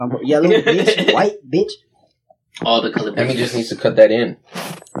Yellow bitch, white bitch. All the color. Amy just needs to cut that in.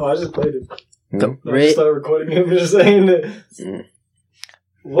 Oh, I just played it. No. I just started recording him just saying that.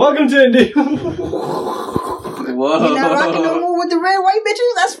 Welcome to Indy. Whoa. You not rocking no more with the red white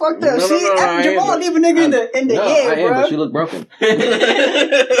bitches? That's fucked up. See, Jamal leave a nigga in the head, bro. But you look broken. You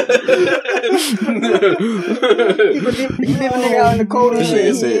leave a nigga out in the cold and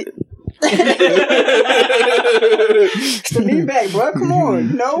shit. It's the lead back, bro. Come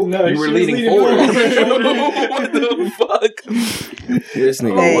on, No, you were leaning forward. What the fuck? This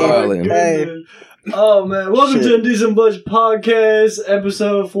nigga wildin'. Hey. Oh man, welcome to Indecent Bunch Podcast,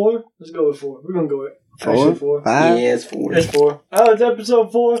 episode 4. Let's go with 4. We're gonna go with actually 4. 5? Yeah, it's 4. It's 4. It's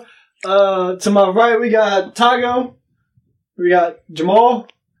episode 4. To my right we got Tago, we got Jamal,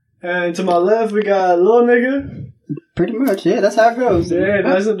 and to my left we got Lil Nigga. Pretty much, yeah. That's how it goes. Yeah,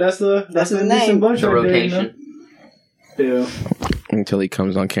 that's the his Indecent name. Bunch The right rotation. there, you know? Until he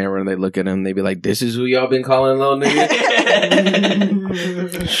comes on camera and they look at him, they be like, "This is who y'all been calling little nigga."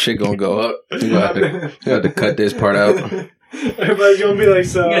 Shit gonna go up. You have to cut this part out. Everybody's gonna be like,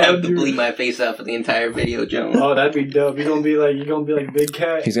 so. You're gonna have to bleep my face out for the entire video, Jones. Oh, that'd be dope. You're gonna be like Big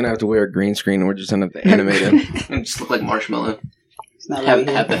Cat. He's gonna have to wear a green screen and we're just gonna have to animate him. And just look like Marshmallow. It's not Have right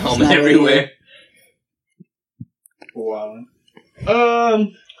here. the It's helmet not right everywhere. here. Wow.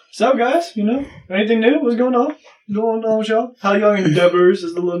 So guys, anything new? What's going on? What's going on with y'all? How y'all endeavors,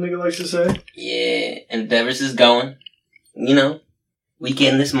 as the little nigga likes to say? Yeah, Endeavors is going. We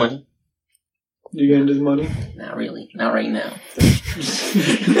getting this money. You getting this money? Not really. Not right now. He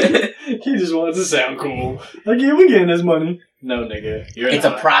just wants to sound cool. Like, yeah, we getting this money. No, nigga. It's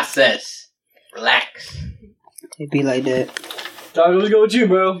a process. Relax. It be like that. Dog, let's go with you,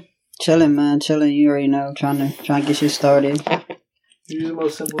 bro. Chilling, man. Chilling. You already know. Trying to get shit started. You're the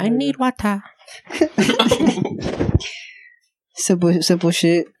most simple nigga. water. Simple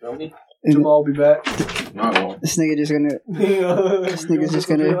shit. Jamal will be back. This nigga just gonna. This nigga's just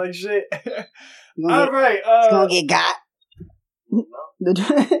gonna- like shit. Gonna All get, right. it's gonna get got.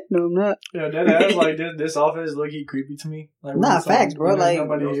 No, I'm not. Yeah, that ass, like, this office look-y creepy to me. Like, Nah, when facts, bro, when there's like-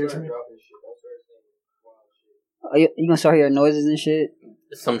 nobody here to me. Oh, you gonna start hearing noises and shit,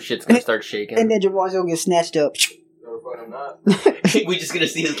 Some shit's gonna start shaking. and then Jamal's gonna get snatched up. We just gonna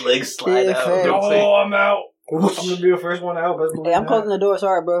see his legs slide Yeah, out. fair. Oh, I'm out. I'm gonna be the first one out. Best Hey, believe I'm closing the door.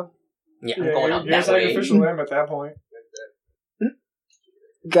 Sorry, bro. Yeah, I'm going out you're that way. sacrificial lamb at that point.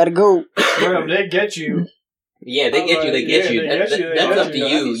 Gotta go. Bro, they get you. Yeah, they get you. They get Yeah, you. they That- get you, that- they That's get up to you.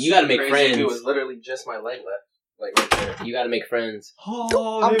 you. You gotta make friends. It was literally just my leg left. Like right there. You gotta make friends.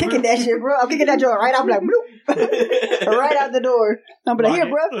 Oh, I'm kicking that shit, bro. I'm kicking that joint right out. I'm like, bloop. Right out the door. I'm like, here,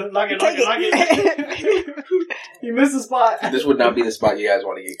 bro. Lock it. You missed the spot. This would not be the spot you guys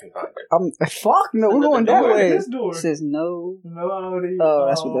want to get confined. Fuck no, we're going that Door, way. this door. It says no. No, Oh,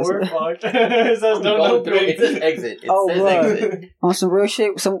 that's what we're that's. fucked. It says I'm don't going open. through. It says exit. It Oh, says bro. exit. On some real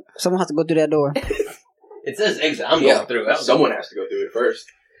shit, someone has to go through that door. It says exit. I'm going through. Someone has to go through it first.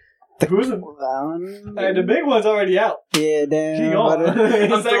 Who's the? Hey, the big one's already out. Yeah, She damn. gone.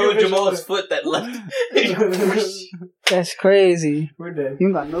 I'm throwing Jamal's foot that left. That's crazy. We're dead.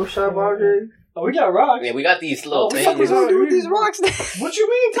 You got no sharp RJ? Oh, we got rocks. Yeah, we got these little What the fuck things. is wrong with these rocks? What you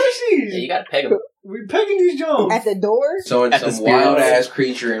mean, touch these? Yeah, you gotta peg them. We pegging these Jones. At the door? So in At the some spirit. wild ass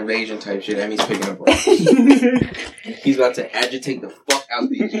creature invasion type shit, Emmy's picking up rocks. He's about to agitate the fuck out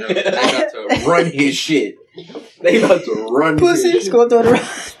these Jones. They about to run his shit. They about to run Pussy, his just go through the rock.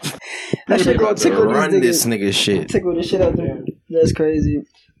 That They shit gonna about to tickle run this this nigga shit. Tickle the shit out there. That's crazy.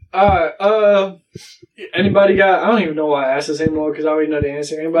 Alright, anybody got, I don't even know why I asked this anymore because I already know the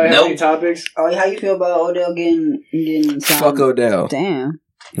answer. Anybody have Nope. any topics? Oh, how you feel about Odell getting signed? Fuck Odell. Damn.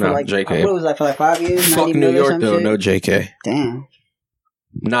 For No, like, JK. What was it, for like 5 years? Fuck 90 New million or York some though, shit? no JK. Damn.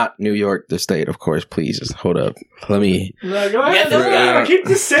 Not New York, the state, of course. Please, just hold up. Let me Like, go ahead, Get this guy. keep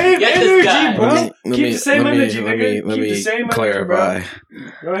the same Get this energy, guy. bro. Keep the same energy, nigga. Let Keep me the same clarify. energy, bro.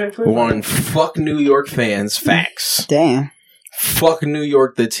 Go ahead, clarify. One, fuck New York fans. Facts. Damn. Fuck New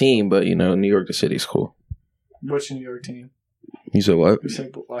York the team, but New York the city's cool. Which New York team? You said what?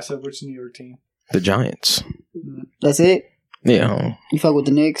 I said which New York team? The Giants. That's it? Yeah, You fuck with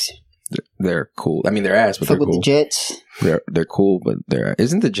the Knicks? they're cool. I mean, they're ass, but Fuck they're with cool. the Jets? They're cool, but they're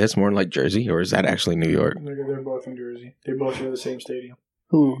isn't the Jets more like Jersey, or is that actually New York? Nigga, they're both in Jersey. They both share the same stadium.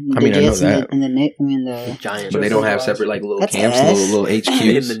 Who? I The mean, I know Jets that. and the Knicks? I mean, the... Giants. But they don't have separate like little That's camps, ass. little in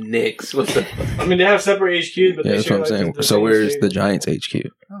HQs. the Knicks. What the fuck? I mean, they have separate HQs, but Yeah, they that's share what I'm saying. the So same where's the stadium. Giants HQ?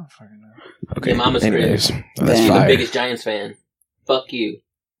 Oh, fucking no. Okay. Your mama's Anyways, that's Damn. I'm the fire. biggest Giants fan. Fuck you.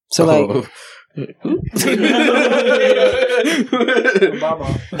 So, like, Oh, Yeah,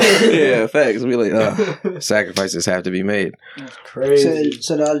 facts. We like sacrifices have to be made. That's crazy.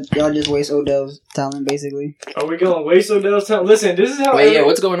 So y'all just waste Odell's talent, basically. Are we going to waste Odell's talent? Listen, this is how. Wait, yeah,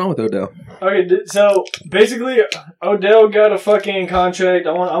 what's going on with Odell? Okay, so basically, Odell got a fucking contract.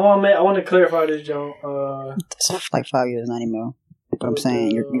 I want to clarify this, Joe. It's like 5 years, 90 mil. But I'm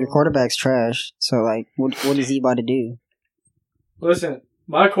saying your quarterback's trash. So like, what is he about to do? Listen,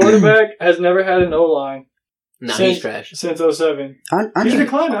 my quarterback has never had an O-line. Nah, he's trash. Since 07. Aren't He's you-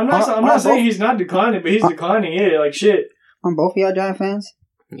 declining. I'm not saying he's not declining, but he's declining. Yeah, like shit. Aren't both of y'all Giant fans?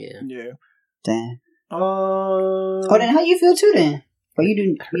 Yeah. Yeah. Damn. Oh, then how you feel too then? Or you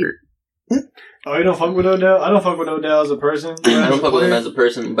do? Oh, you don't fuck with Odell? I don't fuck with Odell as a person. I don't fuck with him as a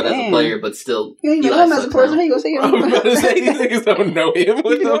person, but as a Damn. player, but still. You ain't Eli know him as a sucks person. now. How you gonna say I was about to say these niggas don't know him.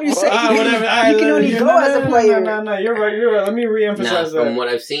 What can the only fuck? say- whatever. You can only go as a player. No, you're right. Let me Nah, reemphasize from that. what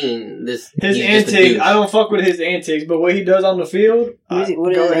I've seen, His he's just a antics, douche. I don't fuck with his antics, but what he does on the field, What are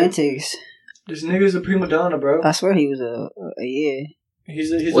go his ahead. antics? This nigga's a prima donna, bro. I swear he was a yeah.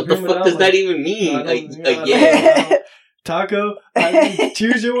 He's What a the prima fuck donna. does that even mean? I don't- Like, yeah, yeah. Taco,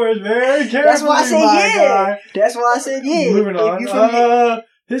 choose your words very carefully. That's why I said my yeah. guy. That's why I said yeah. Moving If on. you from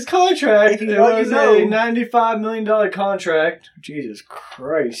His contract, If you it know, you was know. a $95 million contract. Jesus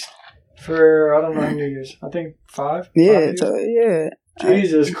Christ. For, I don't know how many years. I think 5? yeah, 5 years? so, yeah.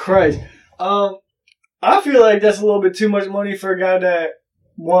 Jesus Christ. I feel like that's a little bit too much money for a guy that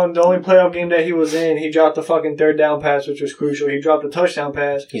won the only playoff game that he was in. He dropped the fucking third down pass, which was crucial. He dropped the touchdown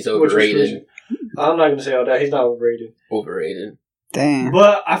pass, He's which was overrated. crucial. I'm not going to say all that. He's not overrated. Overrated. Damn.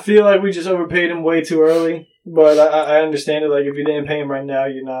 But I feel like we just overpaid him way too early. But I understand it. Like, if you didn't pay him right now,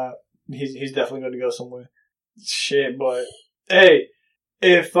 you're not. He's definitely going to go somewhere. Shit, but hey,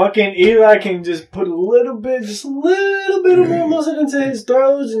 if fucking Eli can just put a little bit of more muscle into his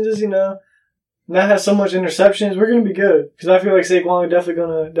throws and just not have so much interceptions, we're gonna be good. Because I feel like Saquon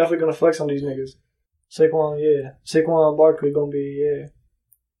definitely gonna flex on these niggas. Saquon Barkley gonna be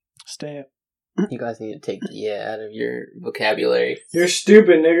stamp. You guys need to take the yeah out of your vocabulary. You're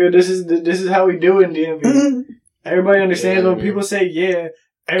stupid, nigga. This is how we do it in DMV. Everybody understands when Yeah. people say yeah.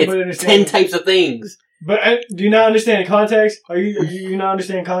 Everybody It's understands. 10 types of things. But do you not understand context? Are you not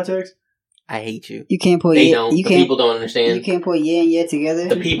understand context? I hate you. You can't put They yeah. don't. You The can't. people don't You understand. can't put yeah and yeah together.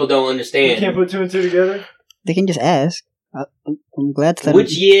 The people don't You understand. can't put 2 and 2 together. They can just ask. I'm glad to let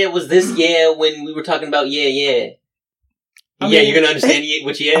Which them. yeah was this yeah when we were talking about yeah? I Yeah, mean- you're gonna understand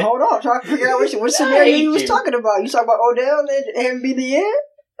which yeah? Hold on, I'm trying to figure out which I scenario hate you was you. talking about. You talking about Odell and him be the yeah,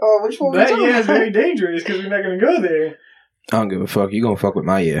 or which one? we That talking yeah is about? very dangerous because we're not gonna go there. I don't give a fuck. You gonna fuck with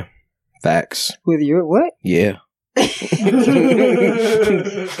my yeah. Facts. With your what? Yeah.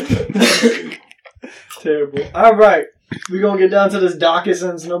 Terrible. All right, we gonna get down to this docket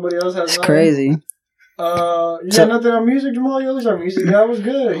since nobody else has. It's none. crazy. You got nothing on music, Jamal? Yo, our music guy was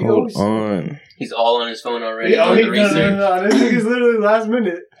good. He Hold always- on. He's all on his phone already. Yeah, doing the research. no. This nigga's literally last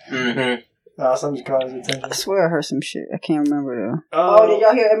minute. Mm-hmm. Something caught his I attention. swear I heard some shit. I can't remember though. Did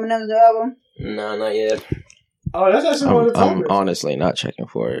y'all hear Eminem's new album? No, not yet. that's actually one of the I'm topics. honestly not checking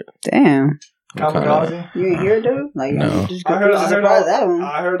for it. Damn, I'm kinda- Kamikaze. you ain't hear it though? Like, No. just I heard surprised that one.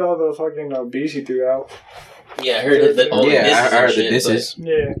 I heard all the fucking beats he threw out. Yeah, I heard that all Yeah, the disses I heard the and shit, disses.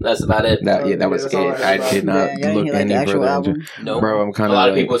 Yeah. but that's about it. That Yeah, was that's it. all I heard I about did it. not Yeah, y'all didn't look hear, like, the any actual further album. into. No. Bro, I'm kind A of lot like,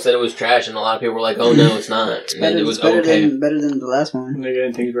 of people said it was trash, and a lot of people were like, "Oh no, it's not." And then it was okay. better than the last one. Nigga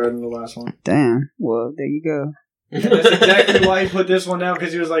didn't think better than the last one. Damn. Well, there you go. That's exactly why he put this one out,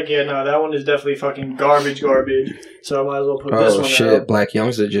 because he was like, yeah, no, that one is definitely fucking garbage. So I might as well put this oh one shit, out. Black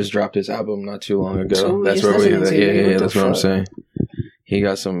Youngster just dropped his album not too long ago. So That's he's where we listening to it. yeah, What that's the what I'm fuck? saying. He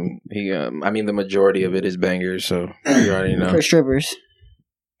got some I mean the majority of it is bangers, so you already know. For strippers.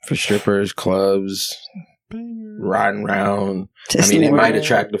 For strippers, clubs, riding around. I Just mean, it nigga. might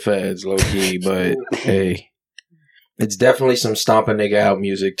attract the feds, low key, but hey, it's definitely some stomp a nigga out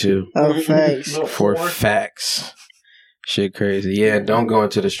music too. Oh, facts. Little For four. facts, shit crazy. Yeah, don't go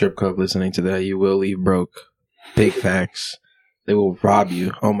into the strip club listening to that. You will leave broke. Big facts. They will rob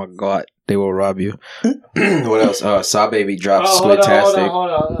you. Oh my god, they will rob you. What else? Saw Baby dropped hold Squidtastic.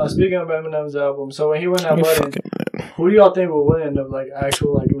 on. Speaking of Eminem's album, so when he went out You Button, fucking man. who do y'all think will win in the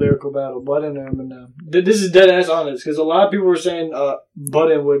actual lyrical battle, Button or Eminem? This is dead ass honest, because a lot of people were saying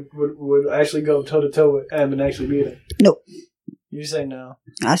Button would actually go toe to toe with Em and actually beat him. Nope. You say no.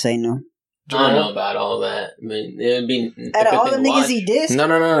 I say no. I don't know about all that. I mean, it would be Out of all the thing to niggas watch. he dissed,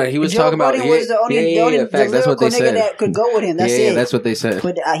 No. He was Joe talking about Budden was the only, the only facts. That's what lyrical they nigga said. that could go with him. That's yeah, it. that's what they said.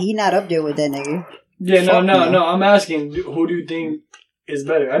 But he not up there with that nigga. Yeah, Fuck no. no. I'm asking, who do you think is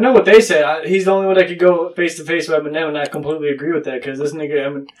better. I know what they said. He's the only one that could go face to face with Eminem, and I completely agree with that because this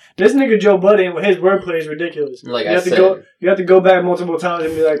nigga Joe Budden with his wordplay is ridiculous. Like you have to go back multiple times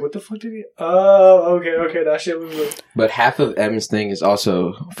and be like, "What the fuck did he?" Oh, okay, that shit was. Good. But half of M's thing is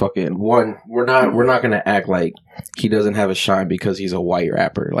also fucking one. We're not gonna act like he doesn't have a shine because he's a white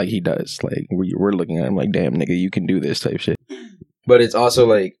rapper. Like he does. Like we're looking at him like, damn nigga, you can do this type shit. But it's also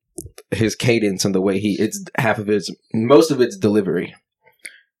like his cadence and the way most of it's delivery.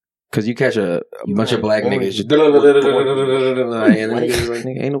 Cause you catch a bunch of black niggas just and then niggas like,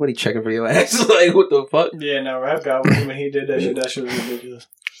 nigga, ain't nobody checking for your ass. Like, what the fuck? Yeah, no, Rap God, when he did that shit was ridiculous.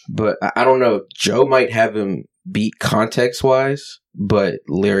 But I don't know. Joe might have him beat context wise, but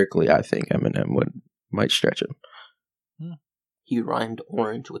lyrically, I think Eminem might stretch him. He rhymed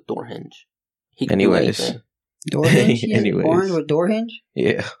orange with door hinge. Anyways. Door hinge? Anyways. Orange with door hinge?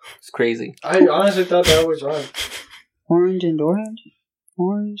 Yeah. It's crazy. I honestly thought that was right. Orange and door hinge?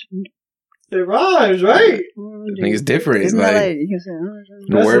 Orange and... It rhymes, right? Orange I think it's different. Isn't Like, that like... You can say orange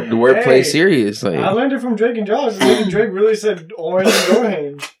and... the wordplay serious. Like, I learned it from Drake and Josh. Drake really said orange and door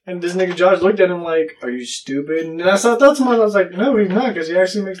hinge. And this nigga Josh looked at him like, are you stupid? And I thought to myself, I was like, no, he's not, because he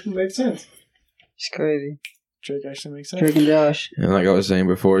actually makes sense. It's crazy. Drake actually makes sense. Drake and Josh. and like I was saying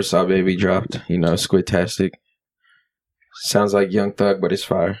before, Saw Baby dropped, Squidtastic. Sounds like Young Thug, but it's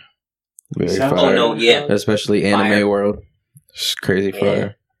fire. Very Sounds- fire. Oh, no, yeah. Especially anime Fire. world. It's crazy fire.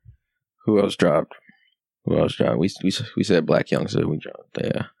 Yeah. Who else dropped? We said Black Young, so we dropped.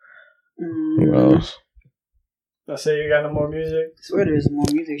 Yeah. Who else? I say you got no more music. I swear there's more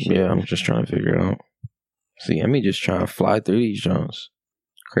music shit. Yeah, I'm just trying to figure out. See, Emmy just trying to fly through these joints.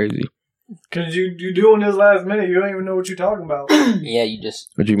 Crazy. Because you doing this last minute, you don't even know what you're talking about. Yeah, you just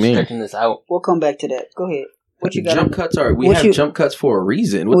What do you mean? stretching this out. We'll come back to that. Go ahead. What you got? Jump cuts are what have you- jump cuts for a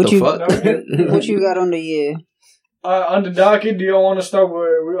reason. What what the you- fuck? What you got on the year? On the docket, do you want to start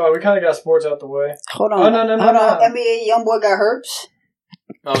with... we kind of got sports out the way. Hold on. Oh, no. Hold on. NBA YoungBoy got herpes.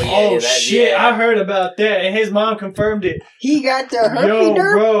 Oh, yeah. Oh, that, shit. yeah. I heard about that, and his mom confirmed it. He got the herpes. Yo,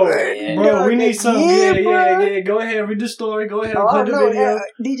 bro. Yeah. Bro, we need some. Yeah, Yeah, bro. Go ahead, read the story. Go ahead, Oh, play the no, video.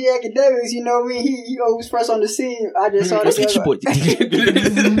 DJ Academics, you know me. He always first on the scene. I just saw this. Let's get your boy.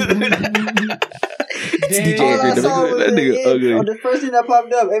 DJ All I Academics. saw was That nigga ugly. the first thing that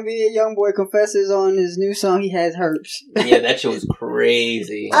popped up, NBA YoungBoy confesses on his new song he has herpes. Yeah, that shit was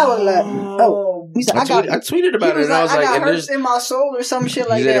crazy. I was like, oh. He said, I tweeted about it, and I was like, I and got herpes there's. in my soul or some shit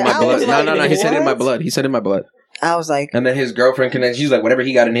like He said that. in my I blood. was like, No. He said in my what? blood. He said in my blood. I was like, And then his girlfriend connects. She's like, whatever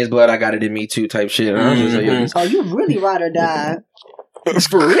he got in his blood, I got it in me too, type shit. And I was just like, yo, oh, you really ride or die. it's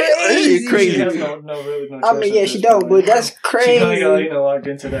for real. Crazy. It's crazy. She has really no I mean, yeah, she don't, but that's She crazy. kind of got, locked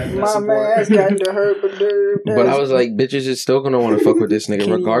into that. My man's got the herpes. But I was like, bitches is still gonna want to fuck with this nigga Can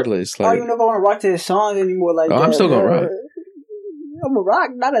you- regardless. I don't Like, even know if I want to rock to his songs anymore. Like, Oh, I'm that, still gonna bro. rock. I'm gonna rock,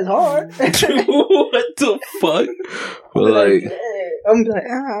 not as hard. what the fuck? But like, I'm like,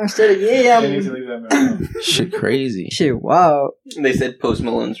 instead of yeah, They need to I'm leave that man. shit crazy. shit. Wow. They said Post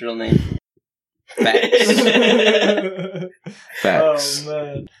Malone's real name. Facts. Facts. Oh,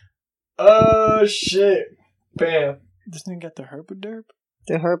 man. Oh, shit. Bam. This nigga got the herpaderp?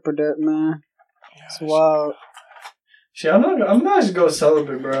 The herpes, man. It's wild. Shit, I'm not just going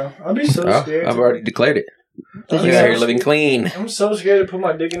celibate, bro. I'll be so Oh, scared. I've already declared it. Did You you out ever- here living clean. I'm so scared to put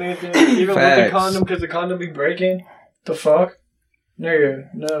my dick in anything, even with the Facts. condom, because the condom be breaking. The fuck? Nigga,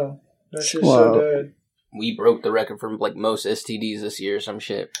 no. That shit's Wow. so dead. We broke the record for like most STDs this year or some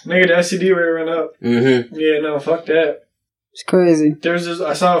shit. Nigga, the STD rate ran up. Mm-hmm. Yeah, no, fuck that. It's crazy. There's this,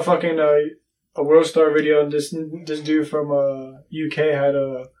 I saw a fucking, a World Star video, and this dude from, UK had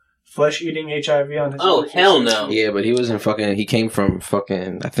a flesh-eating HIV on his Oh, arm. hell no. Yeah, but he wasn't fucking. He came from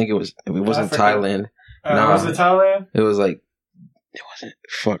fucking. I think it wasn't Africa. Thailand. Nah. Was it Thailand? It was like. It wasn't.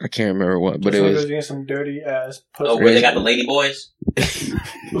 Fuck, I can't remember what, but Just it like was. getting some dirty ass pussy. Oh, where they got the lady boys?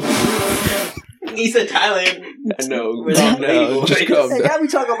 He said Thailand. I know. Where they got the lady No, boys. just calm Hey, down. y'all be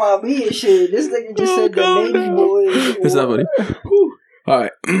talking about me and shit. This nigga just said the lady boys. It's not funny. All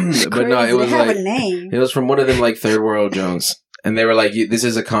right, but no, it was They have like a name. it was from one of them like third world Jones, and they were like, "This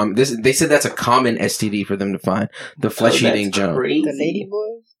is a common." They said that's a common STD for them to find the flesh eating Jones. Crazy. The lady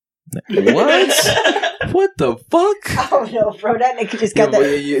boys. What? What the fuck? I don't know, bro. That nigga just Yeah, got but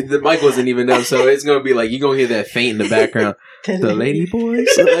that. the mic wasn't even up, so it's gonna be like you gonna hear that faint in the background. The lady boys.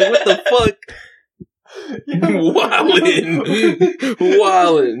 Like, what the fuck?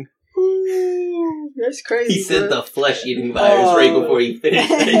 Wildin'. That's crazy. He said bro. the flesh eating virus right before he finished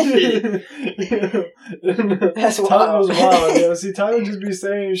that shit. That's Tyler wild. was wild, yo. See, Tyler just be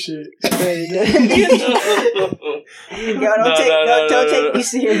saying shit. Yo, don't take me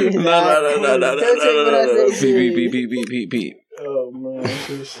serious. No. Don't take what I say Beep, serious. beep, beep, beep, beep, beep. Oh man, this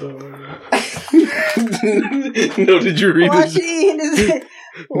is so. No, did you read Why this? she eating his?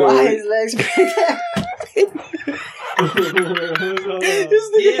 Why his legs cracked out?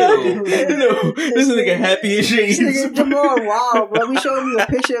 This nigga happy as shit. This nigga Jamal wild, bro. We showed me a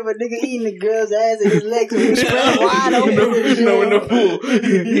picture of a nigga eating the girl's ass and his legs were spread wide open. No, in the pool.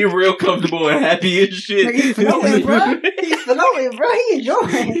 He real comfortable and happy as shit. Nigga, he floating, bro. He floating, bro. He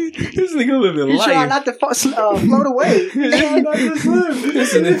enjoying. This nigga living He trying life. not to float away.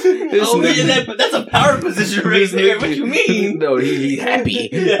 Listen, this nigga. That's a power position right there. What you mean? No, he happy.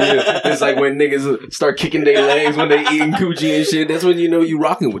 It's like when niggas start kicking their legs when they eating coochie and shit. That's when you know you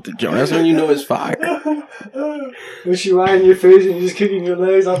rocking with the joint. That's when you know it's fire. When she lying in your face and you just kicking your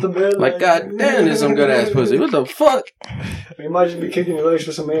legs off the bed. Like, god damn, this some good ass pussy. What the fuck? You might just be kicking your legs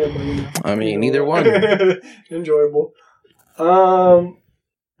for some air, but you know. I mean, neither one. Enjoyable. Well,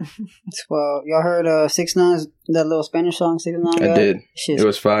 y'all heard 6ix9ine's that little Spanish song 6ix9ine? I did. Shit's It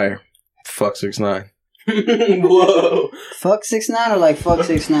was fire. Fuck 6ix9ine. Whoa. fuck 6ix9ine or like fuck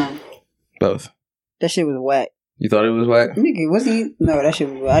 6ix9ine? Both. That shit was whack. You thought it was whack? Nigga, was he? No, that shit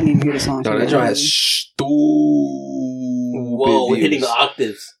was whack. I didn't even hear the song. No, that joint has stupid Whoa, we're hitting views. the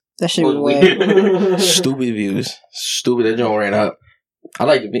octaves. That shit was Well, whack. Stupid views. Stupid. That joint ran up. I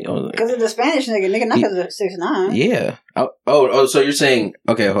like the beat. Because of the Spanish nigga, not because of 6ix9ine. Yeah. Oh, so you're saying,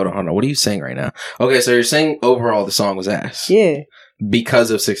 okay, hold on. What are you saying right now? Okay, so you're saying overall the song was ass. Yeah. Because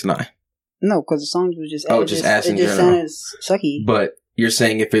of 6ix9ine. No, because the song was just Oh, just ass in it just general. sounded sucky. But you're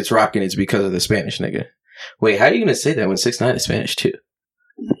saying if it's rocking, it's because of the Spanish nigga. Wait, how are you going to say that when 6ix9ine is Spanish too?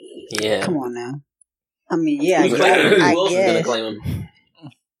 Yeah. Come on now. I mean, yeah, Who's claiming him? I Who else is gonna guess. claim him?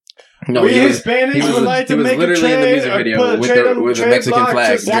 No, We he was Hispanics would like to make a literally in the trade, music video put a with trade the on with the trade Mexican block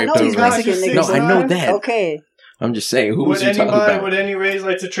flag to- Yeah, I know draped he's over. Mexican, nigga. No, I know that. Okay. I'm just saying, who was Would you talking anybody, about? would any raise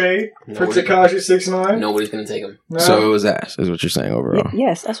like to trade for Nobody. Tekashi 6ix9ine? Nobody's gonna take him. No? So it was ass, is what you're saying overall.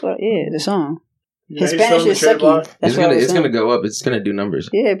 Yes, that's what. Yeah, the song. Yeah, His he's Spanish still is in the trade block. sucky. That's what I was It's gonna saying. go up. It's gonna do numbers.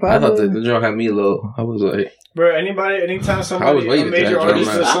 Yeah, I thought probably. the joint had me a little. I was like, Bro, anytime somebody, waiting a for major that artist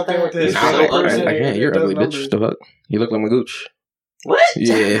drum does line. something with the Nah, Hispanic I- person, I can't. You're it does ugly, bitch. numbers. The fuck? You look like my gooch. What?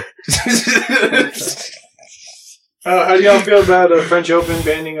 Yeah. How do y'all feel about the French Open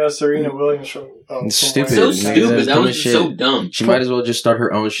banning Serena Williams from? It's from stupid. So Nigga, stupid. that's That dumb was as just shit. so dumb. She might as well just start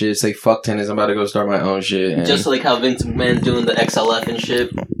her own shit. Say fuck tennis. I'm about to go start my own shit. And Just like how Vince McMahon's doing the XLF and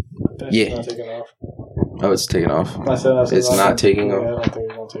shit. That's Yeah. not taking off. oh, it's taking off. I said It's not taking yeah, off. I don't think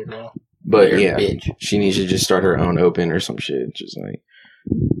it's gonna take off. But You're a yeah, bitch. she needs to just start her own open or some shit. Just like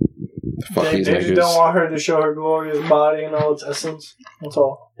fuck They these just niggas. don't want her to show her glorious body and all its essence. That's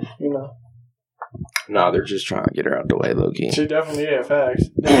all. You know. Nah, they're just trying to get her out the way, low key. She definitely, yeah, facts.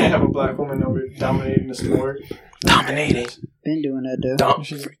 They can't have a black woman over dominating the sport. Dominating. Been doing that though.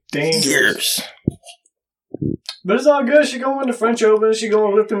 She's dangerous. Years. But it's all good. She gonna win the French Open. She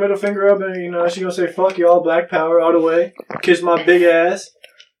gonna lift her middle finger up and, you know, she gonna say, fuck y'all, black power, all the way. Kiss my big ass.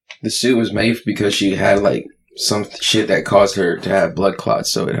 The suit was made because she had like some shit that caused her to have blood clots,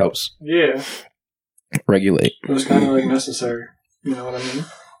 so it helps Yeah. regulate. It was kind of like necessary. You know what I mean?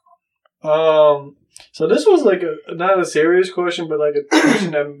 So this was like not a serious question, but like a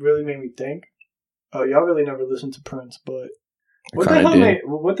question that really made me think. Oh, y'all really never listened to Prince, but what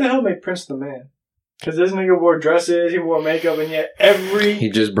the hell made Prince the man? Because this nigga wore dresses, he wore makeup, and yet He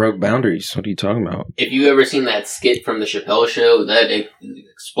just broke boundaries. What are you talking about? If you ever seen that skit from the Chappelle Show, that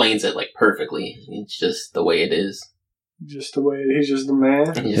explains it like perfectly. It's just the way it is. just the way he's just the man.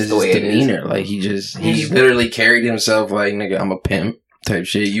 It's just His the way it is. demeanor, like he literally carried himself like nigga, I'm a pimp type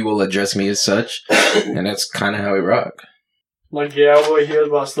shit. You will address me as such, and that's kind of how he rock. Like, yeah, boy, he was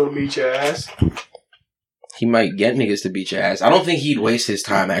about to still beat your ass. He might get niggas to beat your ass. I don't think he'd waste his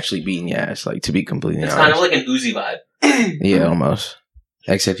time actually beating your ass. Like to be completely It's honest, kind of like an Uzi vibe. yeah, almost.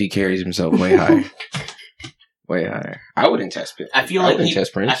 Except he carries himself way higher, way higher. I wouldn't test Prince. I feel like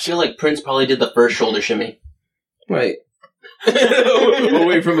test Prince. I feel like Prince probably did the first shoulder shimmy. Wait.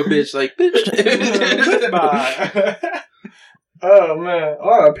 Away from a bitch, like bitch. Bye. Oh man,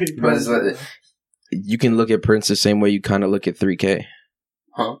 R.I.P. But it's like, you can look at Prince the same way you kind of look at 3K.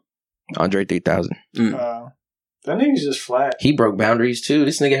 Huh? Andre 3000. That nigga's just flat. He broke boundaries too.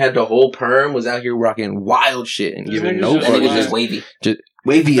 This nigga had the whole perm, was out here rocking wild shit and This giving nigga's no just That nigga's fucks. just wavy.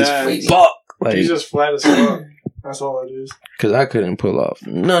 Wavy as Wavy. fuck. Like, He's just flat as fuck. That's all it is. cause I couldn't pull off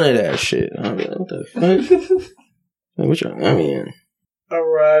none of that shit. I'm like, what the fuck? Like, what you, I mean,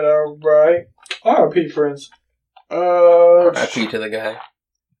 Alright. R.I.P. Prince. RIP to the guy.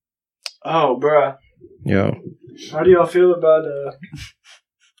 Oh, bruh. yo, How do y'all feel about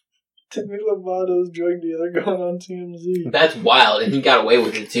Demi Lovato's drug dealer going on TMZ? That's wild, and he got away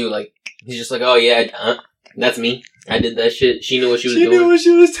with it too. Like he's just like, oh yeah, That's me. I did that shit. She knew what she was She doing. knew what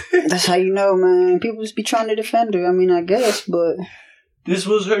she was doing. That's how you know, man. People just be trying to defend her. I mean, I guess, but This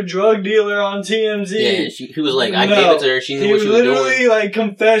was her drug dealer on TMZ. Yeah, he was like, I No. gave it to her. She knew He what she was literally doing like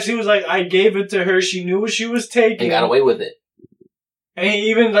confessed. He was like, I gave it to her. She knew what she was taking. and got away with it. And he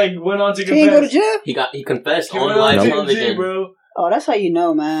even like went on to he ain't go to confess. jail. He confessed He on went live on TMZ, television. bro. Oh, that's how you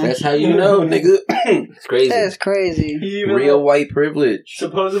know, man. That's how you know, nigga. It's crazy. That's crazy. He even Real white privilege.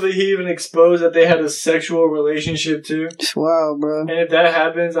 supposedly he even exposed that they had a sexual relationship too. It's wild, bro. And if that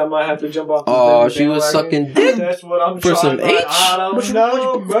happens, I might have to jump off. This Oh, Debbie she was bandwagon. sucking dick. That's what I'm For trying. some like, H? I don't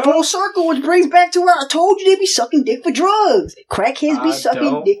know, bro. Full circle, which brings back to where I told you they be sucking dick for drugs. Crackheads be I sucking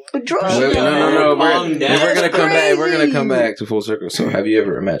don't. dick for drugs. Wait, no. Calm We're down. gonna That's come back. We're gonna crazy. come back to full circle. So, have you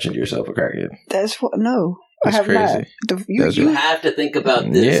ever imagined yourself a crackhead? That's what. No, That's I have crazy. not. You, That's You you, have to think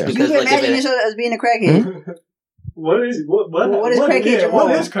about this Yeah. you because, can like, imagine if it, yourself as being a crackhead. What is What is crackhead Jamal?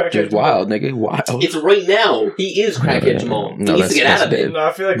 What is crackhead Just Jamal? wild, nigga. Wild. it's right now. He is crackhead Jamal. No, he needs to get that's out of dead. it. No,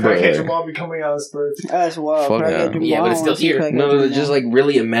 I feel like Bruh. crackhead Jamal be coming out of spurts. That's wild. Fuck Crackhead no. Jamal. Yeah, but it's still here. Crackhead No, Jamal. just like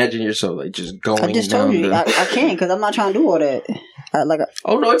really imagine yourself like just going I just down told you, the. I can't because I'm not trying to do all that.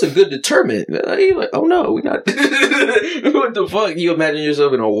 Oh no, it's a good deterrent. You're like, oh no, we're not. What the fuck? You imagine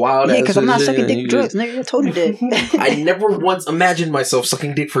yourself in a wild yeah, ass because I'm not position sucking and dick you for drugs, nigga. I told you that. I never once imagined myself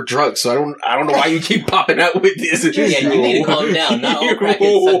sucking dick for drugs, so I don't know why you keep popping out with this. Yeah, you need to calm down. Not all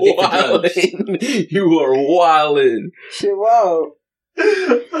crackheads suck dick for drugs. You are wildin'. Shit, wow.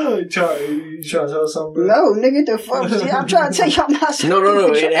 You trying to tell us something, bro? No, nigga, the fuck? See, I'm trying to tell you, I'm not sucking No, dick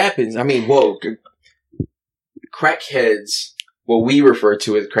for it drugs. happens. I mean, whoa, crackheads. What we refer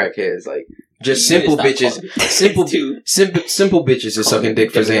to as crackheads, like just You need simple to stop bitches, calling- simple bitches is sucking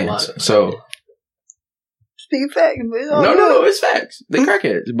dick for Demi Xans. Lovato. So Speaking facts, but it's all no, good. it's facts. They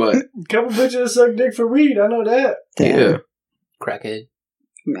crackheads, but Couple bitches suck dick for weed. I know that. yeah. Crackhead.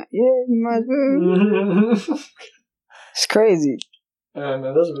 Yeah, you might as well. It's crazy. Man,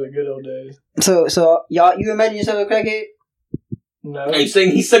 those were the good old days. So y'all, you imagine yourself a crackhead? No, Are you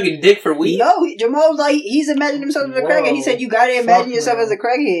saying he's sucking dick for weed? No, Jamal's like, he's imagining himself as a crackhead. He said you gotta Fuck imagine yourself no. as a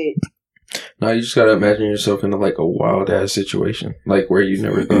crackhead. No, you just gotta imagine yourself in like a wild ass situation, like where you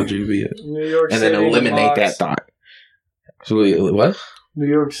never thought you'd be at, New York and City then in a eliminate box. that thought. So what? New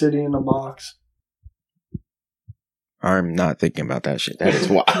York City in a box. I'm not thinking about that shit. That is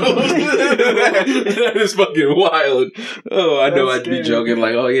wild. That is fucking wild. Oh, I know That's I'd be scary. joking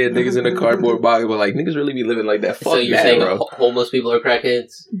like, oh yeah, niggas in a cardboard box, but like niggas really be living like that. Fuck So you're that, saying bro. homeless people are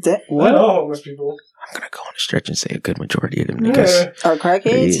crackheads? That, I what? know homeless people. I'm gonna go on a stretch and say a good majority of them niggas. Yeah. Are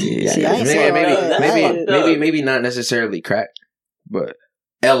crackheads? Yeah, See, I ain't saying all that. maybe not necessarily crack, but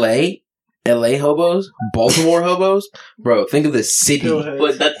LA hobos, Baltimore hobos, bro. Think of the city. Pillheads.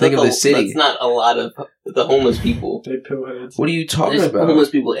 But that's Think not of the city. That's not a lot of the homeless people. They pillheads. What are you talking There's about? homeless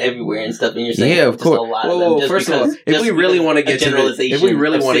people everywhere and stuff, and you're saying Yeah, of just course. a lot Whoa, of them. whoa, Just first of all, because- if just we really because want to a get to the, generalization if we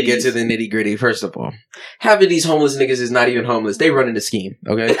really of want to get to cities. the nitty gritty, first of all, half of these homeless niggas is not even homeless. They running the scheme,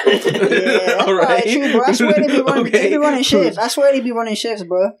 okay? Yeah, that's All right? probably true, bro. I swear they be running, Okay. they be running shifts. I swear they be running shifts,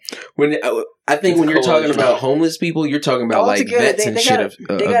 bro. When I think It's when you're cold, talking you know. about homeless people, you're talking about like Altogether, vets they- and they shit got- of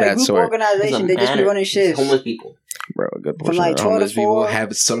They got a that group sort. organization. They just be Doesn't running matter. shifts. Homeless people. Bro, a good From portion like of 12 to homeless people 4.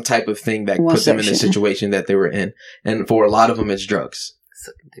 have some type of thing that One put them in the section. situation that they were in, and for a lot of them, it's drugs.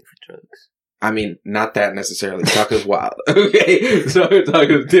 Sucking dick for drugs. I mean, not that necessarily. Talk is wild. Okay, so talk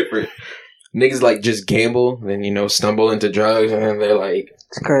is different. Niggas like just gamble, then stumble into drugs, and then they're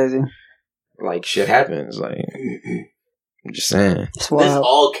It's crazy. like shit happens. Like I'm just saying. It's This wild.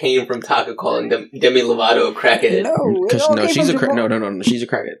 all came from Taka calling Demi Lovato a crackhead. No, it Cause all no, came she's a from crack. Jamal. No, she's a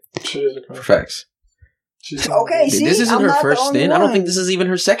crackhead. She is a For crackhead. facts. She's Okay, see, this isn't I'm her not the first only stint. I don't one. think this is even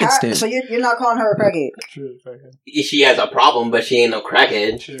her second stint. So you're not calling her a crackhead? She is a crackhead. She has a problem, but she ain't no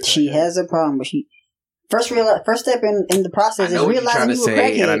crackhead. She's a She crackhead. has a problem, but she first step in the I process is know what you're trying realizing to you a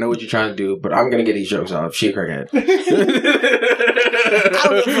say, crackhead. and I know what you're trying to do, but I'm gonna get these jokes off. She a crackhead.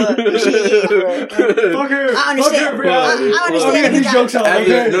 Fuck her. I understand. Fuck her, bro. I understand Get that these you jokes out. After,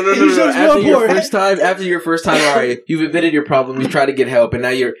 Okay? no. These jokes are After your important. first time, all right, you've admitted your problem. You try to get help, and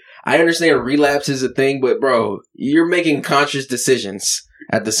now I understand relapse is a thing, but bro, you're making conscious decisions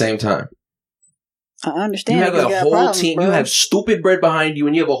at the same time. I understand. You have that a got whole problems, team. bro. You have stupid bread behind you,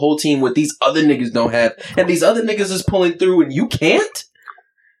 and you have a whole team what these other niggas don't have, and these other niggas is pulling through, and you can't.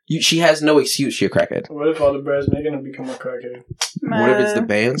 She has no excuse. She a crackhead. What if all the bread's making her become a crackhead? What if it's the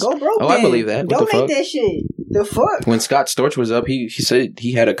bands? Go broke. Oh, I then. believe that. What the Donate fuck? that shit. The fuck? When Scott Storch was up, he said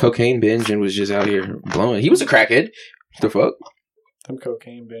he had a cocaine binge and was just out here blowing. He was a crackhead. The fuck? Them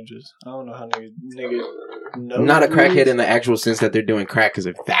cocaine binges. I don't know how niggas know. Not a crackhead in the actual sense that they're doing crack, because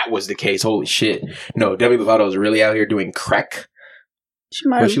if that was the case, holy shit. No, Demi Lovato is really out here doing crack. She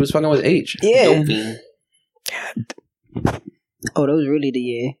might. But she was fucking with H. yeah. Dope fiend. Oh, that was really the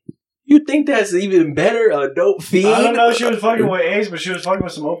year. You think that's even better? A dope fiend? I don't know if she was fucking with H, but she was fucking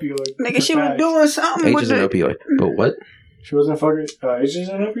with some opioid. Nigga, she was doing something H with is an it. opioid. But what? She wasn't fucking. H is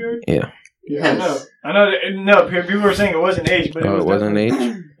an opioid? Yeah. Yeah, I know. No, people were saying it wasn't H, but Oh, it wasn't H?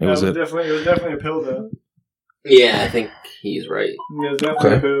 It was definitely a pill, though. Yeah, I think he's right. It was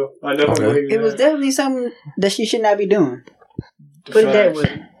definitely a pill. I definitely believe It was definitely something that she should not be doing. Put it that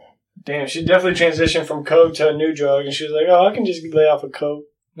way. Damn, she definitely transitioned from coke to a new drug, and she was like, "Oh, I can just lay off of coke.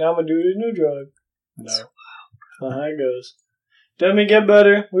 Now I'm gonna do this new drug." No, that's not how it goes. Definitely get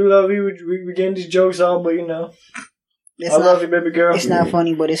better. We love you. We getting these jokes out, but you know, I love you, baby girl. It's not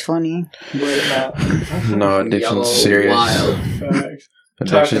funny, but it's funny. But it's not. No, addiction's serious. Wild. Facts.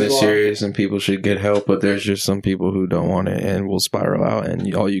 Addiction is serious, and people should get help. But there's just some people who don't want it and will spiral out.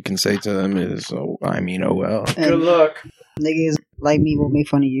 And all you can say to them is, "Oh, I mean, oh well." Good luck. Niggas like me will make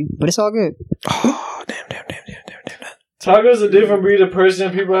fun of you, but it's all good. Oh, damn. Taco's a different breed of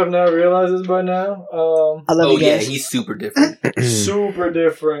person. People have not realized this by now. I love Oh you yeah, guys. he's super different. Super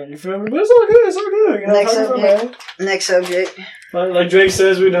different. You feel me? But it's all good. It's all good. You know, Next Taco's a subject. man. Next subject. Like Drake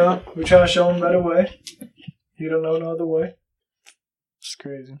says, we know. We try to show him a better way. He don't know no other way. It's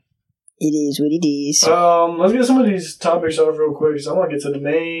crazy. It is what it is. Let's get some of these topics off real quick, because I want to get to the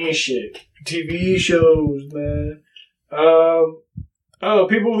main shit. TV shows, man.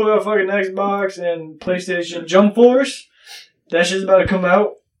 People who have fucking Xbox and PlayStation, Jump Force. That shit's about to come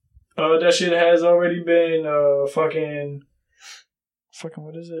out. That shit has already been fucking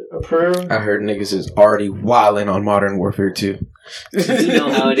what is it? Approved. I heard niggas is already wilding on Modern Warfare 2. You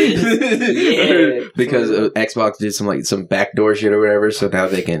know how it is. Yeah. Because Xbox did some backdoor shit or whatever, so now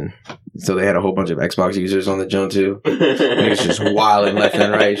they can. So they had a whole bunch of Xbox users on the jump too. Niggas just wilding left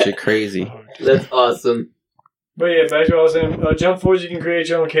and right, shit crazy. That's awesome. But yeah, back to what I was saying. Jump Force, you can create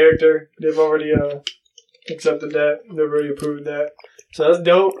your own character. They've already accepted that. They've already approved that. So that's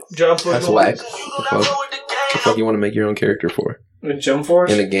dope. Jump Force. That's whack. The fuck you want to make your own character for? With Jump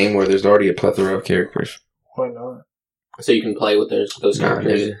Force? In a game where there's already a plethora of characters. Why not? So you can play with those Nah,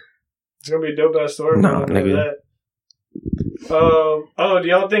 characters. nigga. It's gonna be a dope ass story. Nah, when I nigga. that. Do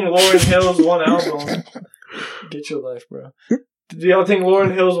y'all think Lauryn Hill's one album? Get your life, bro. Do y'all think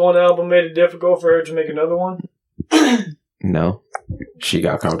Lauryn Hill's one album made it difficult for her to make another one? No. She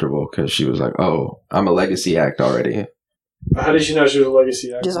got comfortable because she was like, oh, I'm a legacy act already. How did she know she was a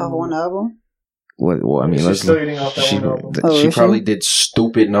legacy actor? Just off one album? Well, I mean, She's still eating off that she, one album. she is probably she? did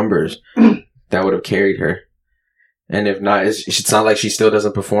stupid numbers that would have carried her. And if not, it's not like she still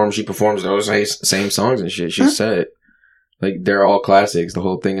doesn't perform. She performs those same songs and shit. She said, like, they're all classics. The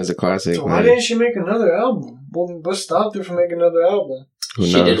whole thing is a classic. So why like, didn't she make another album? What stopped her from making another album? who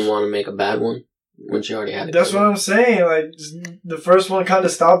She knows? didn't want to make a bad one when she already had it. That's what I'm saying. Like, the first one kind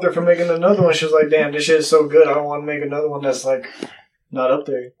of stopped her from making another one. She was like, damn, this shit is so good. I don't want to make another one that's, like, not up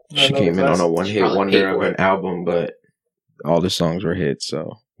there. Not She came in on a one-hit probably wonder paid of for an it. album, but all the songs were hits.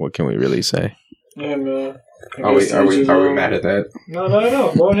 So what can we really say? Yeah, man. Are we mad at that? No.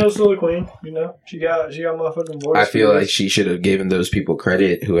 Lauryn Hill's still the queen. You know, she got motherfucking voice. I feel like she should have given those people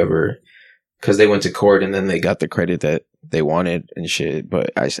credit, whoever, because they went to court and then they got the credit that they wanted and shit. But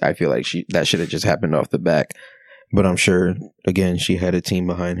I feel like that should have just happened off the back. But I'm sure, again, she had a team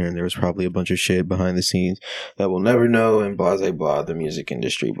behind her and there was probably a bunch of shit behind the scenes that we'll never know, and blah, blah, blah, the music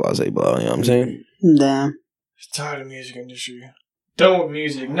industry, blah, blah, blah. You know what I'm saying? Damn. tired of music industry. Done with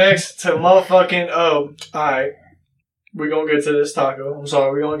music. Next to motherfucking alright. We're gonna get to this, Taco. I'm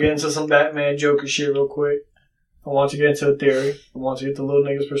sorry, we're gonna get into some Batman Joker shit real quick. I want to get into a theory. I want to get the little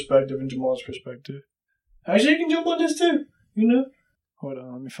nigga's perspective and Jamal's perspective. Actually, you can jump on this too. You know? Hold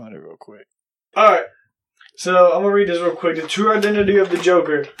on, let me find it real quick. Alright. So, I'm gonna read this real quick. The true identity of the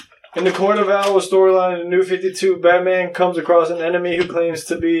Joker. In the Court of Owls storyline in the New 52, Batman comes across an enemy who claims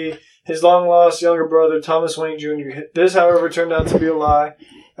to be his long-lost younger brother, Thomas Wayne Jr. This, however, turned out to be a lie,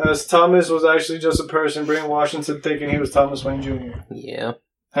 as Thomas was actually just a person brainwashed into thinking he was Thomas Wayne Jr. Yeah.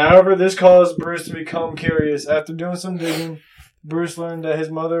 However, this caused Bruce to become curious. After doing some digging, Bruce learned that his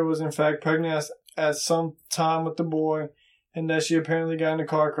mother was in fact pregnant at some time with the boy, and that she apparently got in a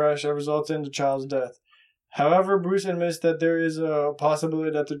car crash that resulted in the child's death. However, Bruce admits that there is a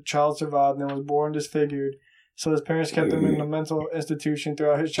possibility that the child survived and was born disfigured, so his parents kept him in a mental institution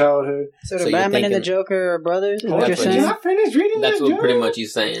throughout his childhood. So So the you're Batman and the thinking- Joker are brothers? Is Oh, what you're that's what saying? Did I finish reading That's that, what Joe? pretty much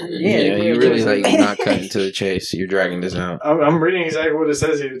he's saying. Yeah, Yeah, you really like yeah. not cutting to the chase. You're dragging this out. I'm reading exactly what it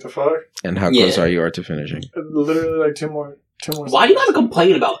says here. What the fuck? And how Yeah. close are you to finishing? Literally like two more Why do you gotta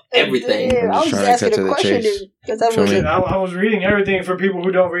complain about everything? Damn, I was trying just to cut asking to a the question chase. because that Feel was me? I was reading everything for people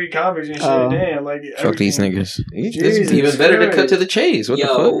who don't read comics and shit. Oh. Damn, like Fuck these everything. niggas. It's Jesus even better to cut Christ. to the chase. What Yo.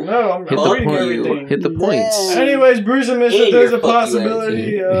 the fuck? No, I'm Hit the reading point. everything. Hit the points. Damn. Anyways, Bruce admits that In there's your a fuck you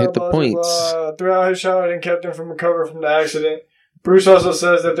possibility Hit the points. throughout his childhood and kept him from recovering from the accident. Bruce also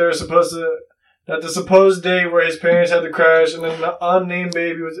says that the supposed day where his parents had the crash and an unnamed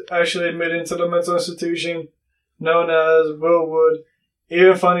baby was actually admitted into the mental institution known as Willwood.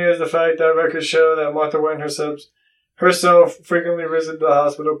 Even funnier is the fact that records show that Martha Wayne herself frequently visited the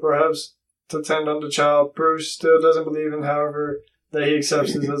hospital, perhaps to tend on the child. Bruce still doesn't believe in, however, that he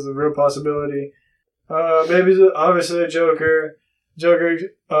accepts this as a real possibility. Baby's obviously a Joker.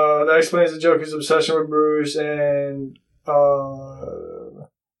 That explains the Joker's obsession with Bruce and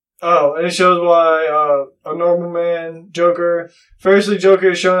and it shows why a normal man, Joker. Firstly, Joker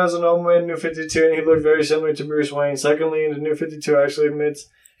is shown as a normal man in New 52, and he looked very similar to Bruce Wayne. Secondly, the New 52 actually admits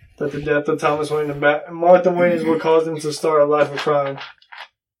that the death of Thomas Wayne and Martha Wayne is what caused him to start a life of crime.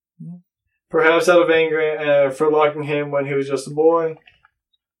 Perhaps out of anger for locking him when he was just a boy.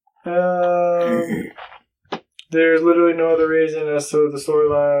 There's literally no other reason as to the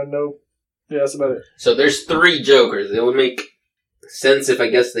storyline. Nope. Yeah, that's about it. So there's 3 Jokers. It would make sense if I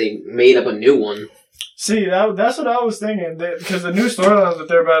guess they made up a new one. See, that's what I was thinking. Because the new storyline that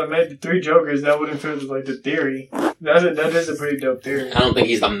they're about to make, the 3 Jokers, that wouldn't fit with, like, the theory. That is a pretty dope theory. I don't think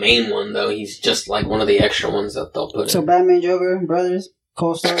he's the main one though. He's just like one of the extra ones that they'll put So in. Batman, Joker, brothers,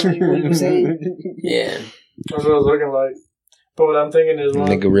 co-star. What you saying? Yeah. That's what I was looking like. But what I'm thinking is,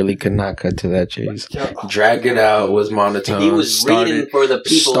 Nigga really could not cut to that chase. yeah, Dragged it out, was monotone. He was reading for the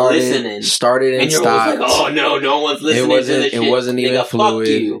people listening. Started and And you're stopped. always like, oh no one's listening to this shit. It wasn't even Nigga, fluid.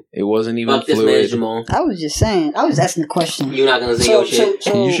 Fuck you. It wasn't even Fuck this man, fluid. Jamal. I was just saying. I was asking the question. You're not gonna say your shit.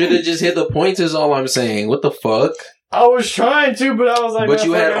 You should have just hit the points is all I'm saying. What the fuck? I was trying to, but I was like, But man,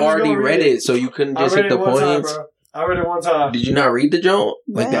 you fuck had it, I'm just already gonna read it, so you couldn't just hit the one time, points. bro. I read it one time. Did you not read the joint?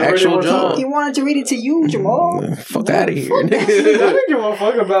 Like the Man, I read it actual one time. He joint? wanted to read it to you, Jamal. Fuck out of here, I nigga. didn't give a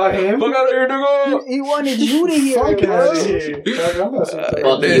fuck about him. Fuck out of here, nigga. He wanted you to hear Fuck it, out of bro. here. I'm not saying that.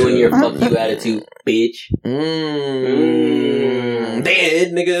 Fuck you and your fuck you attitude, bitch.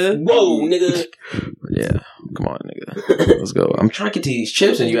 Dead, nigga. Whoa, nigga. Yeah. Come on, nigga. Let's go. I'm trying to get to these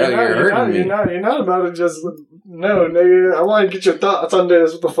chips and you out here hurting me. You're not about to just no, nigga. I want to get your thoughts on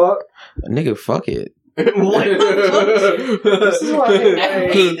this. What the fuck? Nigga, fuck it. What the fuck? This is why I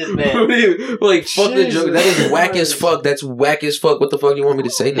hate this man. Like, fuck the Jesus joke. That is whack as Christ. fuck. That's whack as fuck. What the fuck you want me to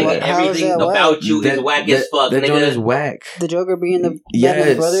say, Nigga, nigga? How is everything that about you is That- whack as fuck, That joint is nigga. whack. The Joker being the Batman's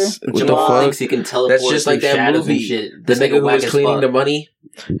Yes. brother. What the Jamal fuck? thinks he can teleport That's just like through that shadows movie. and shit. The This nigga who whack was as cleaning fuck. the money,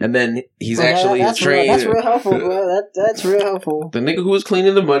 and then he's Well, actually that's trained. Real, that's real helpful, bro. That's real helpful. The nigga who was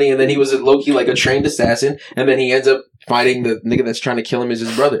cleaning the money, and then he was low-key like a trained assassin, and then he ends up fighting the nigga that's trying to kill him is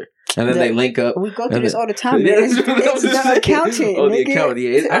his brother. And then they link up. We go through And this then- all the time. Yeah, Man. that's what I was It's saying. the accountant. Oh, the nigga. accountant.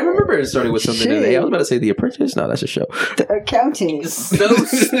 Yeah, I remember it started with something today. I was about to say The Apprentice. No, that's a show. The accountant. So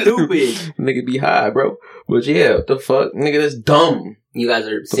stupid. Nigga be high, bro. But yeah, what the fuck? Nigga, that's dumb. You guys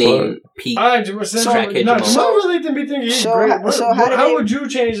are seeing peak. Alright, Jamal. Track hit No, Jamal. Jamal really didn't be thinking he's So great. how- so how did how they- would you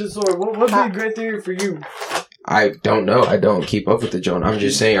change the story? What would be How- a great theory for you? I don't know. I don't keep up with the joint. I'm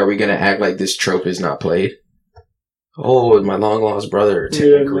just saying, are we gonna act like this trope is not played? Oh, my long lost brother.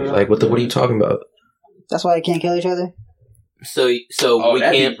 Technically, Yeah, like what are you talking about? That's why they can't kill each other. So Oh, we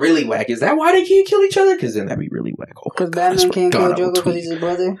that'd can't. be really whack. Is that why they can't kill each other? Because then that'd be really whack. Oh, Because God, I Batman swear can't to kill God, I will Joker because tweet. he's his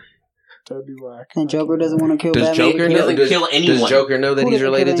brother. That'd be whack. And Joker doesn't want to kill Does Batman. Joker He know? doesn't kill anyone. Does Joker know that Who he's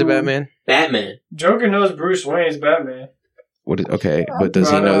doesn't related to kill anyone? Batman? Batman. Joker knows Bruce Wayne's Batman. What is okay? But does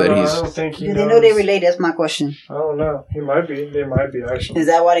he I know don't that I he's? don't think he Do knows. they know they relate? That's my question. I don't know. He might be. They might be, actually. Is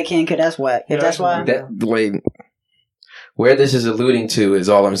that why they can't kill? That's whack. If Yeah, that's why. actually. That like where this is alluding to is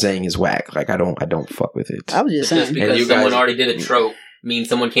all I'm saying is whack. Like I don't fuck with it. I was just Just saying. because you someone guys- already did a trope means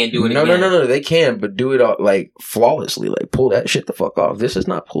someone can't do it No, again. no, they can, but do it all like flawlessly. Like pull that shit the fuck off. This is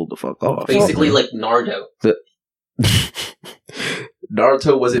not pulled the fuck off. Basically, like Naruto.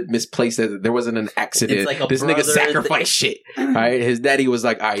 Naruto wasn't misplaced. There wasn't an accident. It's like a This nigga brother sacrificed shit. All right, his daddy was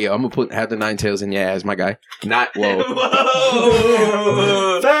like, "All right, yo, I'm gonna have the 9 tails in your ass, my guy." Not whoa.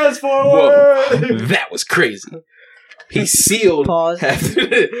 Whoa. Fast Whoa, forward! that was crazy. He sealed Pause. half Fast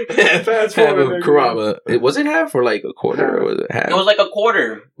of forward, nigga. Kurama. Was it half or like a quarter? Or was it half? It was like a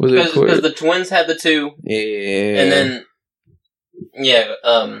quarter. Was it a quarter? Because the twins had the 2, Yeah. and then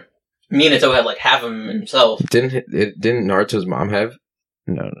Minato had like half of them himself. didn't Naruto's mom have?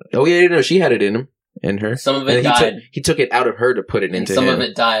 No. Oh yeah, no, she had it in him, in her. Some of And it he died, he took it out of her to put it and into some him. of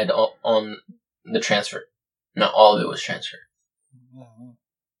it died on the transfer. Not all of it was transferred.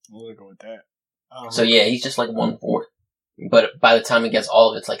 We'll go with that. So yeah, he's just like 1/4. but by the time he gets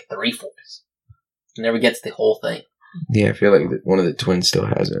all of it, it's like 3/4. He never gets the whole thing. Yeah, I feel like one of the twins still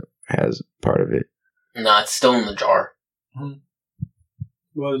has part of it. Nah, it's still in the jar.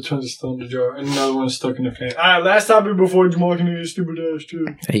 Well, the twins are still in the jar, and another one's stuck in the fan. Alright, last topic before Jamal can do his stupid ass, too.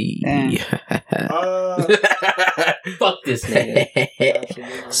 Hey. Fuck this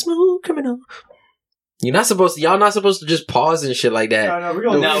nigga. Smooth criminal. Y'all not supposed to just pause and shit like that. No, we're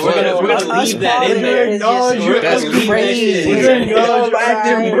gonna leave that in there. That's crazy. We're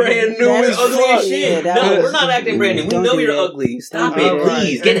acting brand new as fuck. Shit. No, we're not acting brand new. We know you're ugly. Stop it,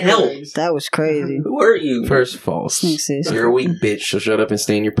 please. Get help. That was crazy. Who hurt you? First, false. You're a weak bitch, so shut up and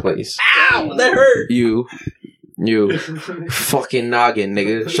stay in your place. Ow, that hurt. You fucking noggin,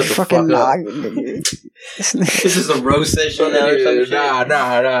 nigga. Shut the fuck up. Nigga. This is a roast session now.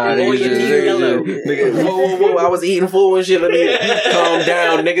 Nah. Why your teeth yellow? Nigga, whoa. I was eating full and shit. Let me calm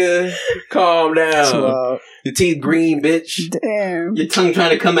down, nigga. Calm down. Your teeth green, bitch. Damn. Your tongue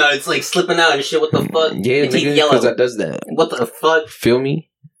trying to come out. It's like slipping out and shit. What the fuck? Yeah, your teeth yellow. because that does that. What the fuck? Feel me?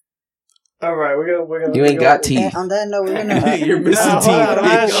 Alright, we're gonna. You ain't got teeth. And on that note, we're gonna. You're missing teeth.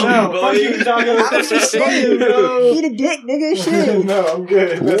 Fuck you talking about. I was just saying, bro. Eat a dick, nigga. Shit. No, I'm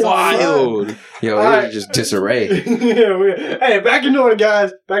good. Wild. Yo, Alright. it's just disarray. Hey, back in order,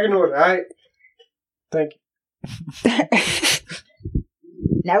 guys. Back in order, alright? Thank you.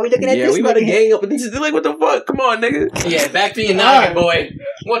 Now we looking at Yeah, this. we about to nigga. gang up and this is like, what the fuck? Come on, nigga. Yeah, back to your noggin, boy.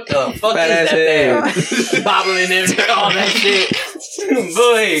 What the fuck Fat is that thing? Bobbling in all that shit.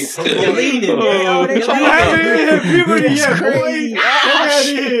 Boy, you're leaning. Yo, they trying Puberty, That's boy. crazy. Get out of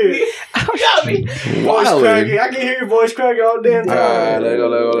here. Got me. Voice Wildin'. cracking. I can hear your voice cracking all damn time. Let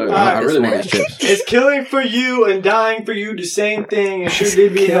go. I really want these chips. It's killing for you and dying for you the same thing, and should they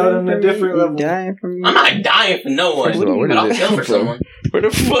be held on a different level? Dying for me. I'm not dying for no one, First of all, where but did I'll this kill come for from? someone. Where the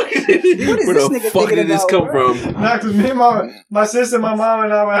fuck What is this nigga thinking did this about, come bro? from? Nah, because me and my sister, my mom,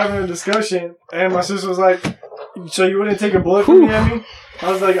 and I were having a discussion, and my sister was like, "So you wouldn't take a bullet from me at me?"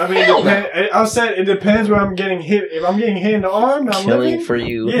 I was like, I mean, I said it depends where I'm getting hit. If I'm getting hit in the arm, and I'm Killing living, for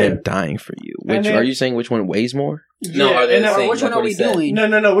you Yeah. and dying for you. And Which then- are you saying? Which one weighs more? No, yeah, are they and the then- same? Which one That's are what we he said. doing?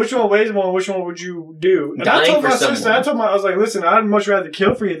 No. Which one weighs more? Which one would you do? And I Dying told for my sister, someone. I was like, listen, I'd much rather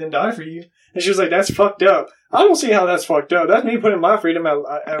kill for you than die for you. And she was like, that's fucked up. I don't see how that's fucked up. That's me putting my freedom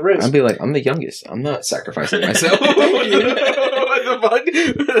at risk. I'd be like, I'm the youngest. I'm not sacrificing myself. What the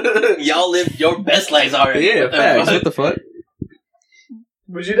fuck? Y'all live your best lives already. Yeah, What the facts. fuck? What the fuck?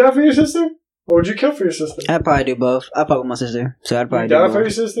 Would you die for your sister? Or would you kill for your sister? I'd probably do both. I'd fuck with my sister, so I'd probably You do die both. for your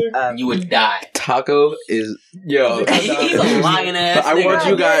sister? You would die. Taco is yo. He's a lying ass. I want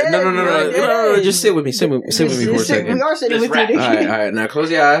you guys. No. Just sit with me. Sit with me for a second. We are sitting Just with you, rap. nigga. All right. Now close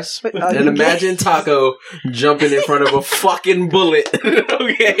your eyes But, and imagine Taco jumping in front of a fucking bullet.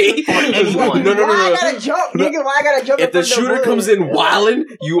 Okay. anyone. No. Why I gotta jump, nigga? Why I gotta jump? If the shooter comes in wildin',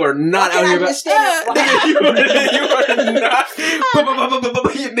 you are not out here.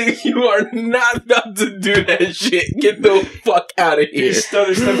 Nigga, you are not about to do that shit. Get the fuck out of here. He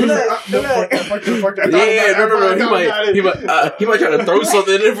stuttered. Fuck that. Yeah, no. He might try to throw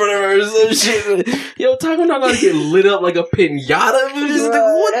something in front of her or some shit. Yo, Taco not gonna get lit up like a pinata.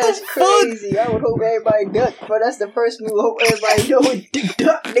 What That's the crazy. I would hope everybody duck, but that's the first move. Hope everybody know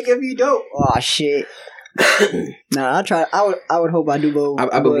duck, nigga. If you don't, oh shit. Nah, I try. I would hope I do both.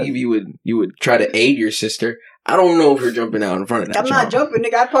 fuck? I believe you would try to aid your sister. I don't know if you're jumping out in front of that. I'm not jumping,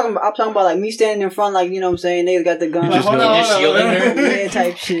 nigga. I'm talking about like me standing in front, like, you know what I'm saying. They got the gun, You just Hold know- on, just shielding her? yeah,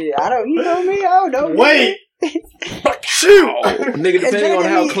 type shit. I don't, you know me. I don't know. Wait! Shoot! Nigga, depending on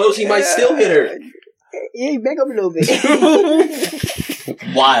how close he might still hit her. Yeah, back up a little bit.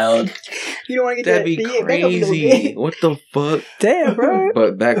 Wild. You don't want to get That'd be that. Yeah, back up a little crazy. bit. What the fuck? Damn, bro.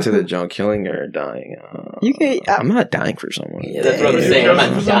 But back to the junk, killing or dying. You can't. I'm not dying for someone. Yeah, that's what I'm Would you saying. kill I'm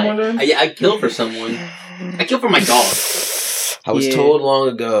for not someone dying. then? Yeah, I kill for someone. I kill for my dog. I was Yeah. told long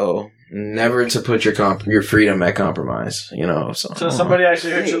ago never to put your freedom at compromise. You know, so somebody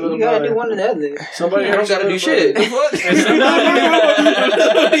actually hurt Hey, your you little gotta brother. do one or the other. Somebody I don't hurt your gotta do little shit. brother.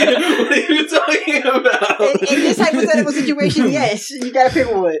 What are you talking about? In this hypothetical situation, yes, you gotta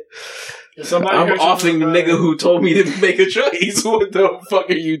pick one. Somebody I'm hurt your offing the little nigga who told me to make a choice. What the fuck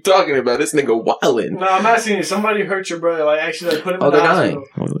are you talking about? This nigga wildin'. No, I'm asking you. Somebody hurt your brother, like actually like, put him Oh, in the they're dying.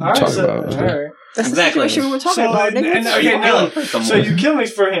 hospital. What are you Alright, talking so, about? alright. That's Exactly. the situation we were talking about, nigga. and- So okay, you're now, killing for someone. so you killing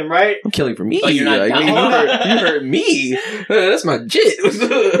for him, right? I'm killing for me. Oh, you're not like, dying? you hurt me. That's my jit.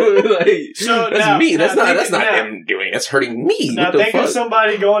 Like, So that's now- me. That's now not. think- That's not now- him doing. That's hurting me. Now what the think fuck? of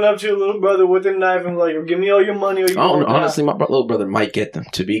somebody going up to your little brother with a knife and like, give me all your money or you Oh, won't die. honestly, my little brother might get them.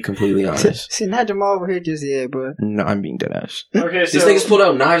 To be completely honest, See, not Jamal over here just yet, bro. no, I'm being dead ass. Okay, so These niggas pulled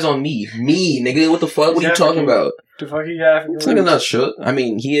out knives on me. Me, nigga. What the fuck? What are you talking about? The fuck he got African This nigga roots? not shook. I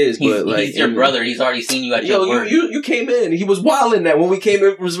mean, he is, but like he's your brother. He's already seen you at your work. you came in. He was wilding that when we came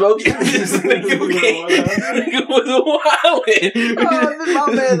in from smoking. This nigga was wilding. Oh,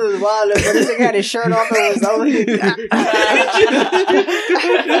 my man was wild, but this nigga had his shirt off and was over here.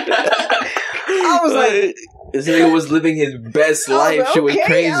 I was like, this nigga was living his best life. Shit was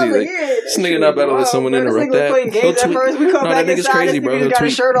crazy. Like, this nigga not better than someone interrupt that. Playing games at first. We come back that nigga's inside. crazy, This bro. nigga He'll got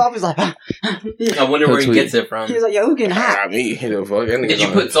his tweet. shirt off. He's like, I wonder where he Tweet. gets it from. he was like, yo, who getting hot? Me, the fuck. That Did you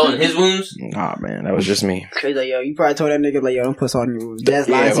nigga's put salt in his wounds? Nah, man, that was just me. He's like, yo, you probably told that nigga like, yo, don't put salt in your wounds. That's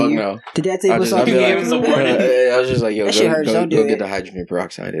Yeah, lying to fuck you. no. Did that take I put just- salt I'll in be your gave him some wounds? warning. I was just like, yo, That shit hurts, go don't do get it. the hydrogen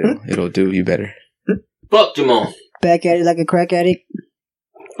peroxide. It'll do you better. Fuck Jamal. Back at it like a crack addict.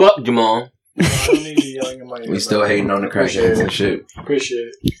 Fuck Jamal. I don't need you yelling in my ear. We still bro. hating on the crackheads and shit. Appreciate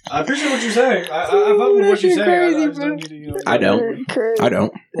it. I appreciate what you're saying. I fuck with what you're saying. I just don't need to, you know. I don't. I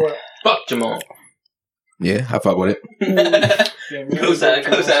don't. What? Fuck Jamal. Yeah, I fuck with it. Damn, you Go side,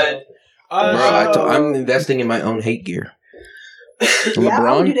 go side. I'm investing in my own hate gear. I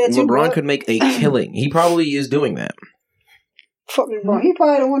would do that too, LeBron bro. could make a killing. He probably is doing that. Fuck LeBron. He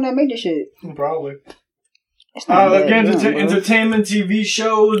probably the one that made this shit. Probably. It's not bad, Again, yeah, bro. entertainment, TV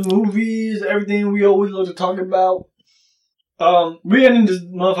shows, movies, everything we always love to talk about. We had in this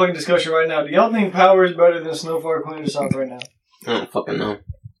motherfucking discussion right now. Do y'all think Power is better than Snowfall Queen of the South right now? I don't fucking know.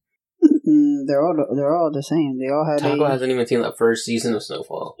 They're all the same. They all have. Taco hasn't even seen the first season of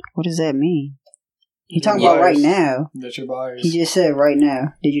Snowfall. What does that mean? He talking Yeah. about right now. That's your bias. He just said right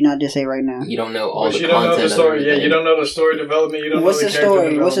now. Did you not just say right now? You don't know all But the you don't content. know the of story. Yeah, everything. you don't know the story development. You don't What's know the the character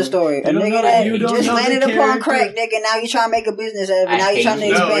story? What's the development. story? A You don't nigga know- that you don't just know the landed upon character. crack, nigga. Now you trying to make a business out of it. I Now you hate trying to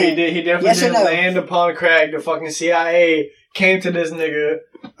you. No, he expand. did. He definitely Yes or didn't no? land upon crack. The fucking CIA came to this nigga,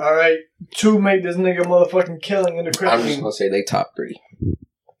 alright, to make this nigga motherfucking killing in the crack. I'm just gonna say they top 3.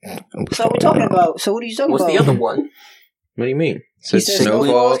 So we're talking about. So what are you talking What's about? the other one? What do you mean? He Said said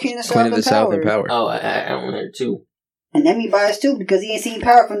Snowfall, Queen of the Queen of the South, and Power. Oh, I don't know too. And then he biased too because he ain't seen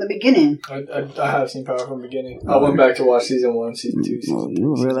Power from the beginning. I have seen Power from the beginning. I went back to watch season 1, season 2, Oh, season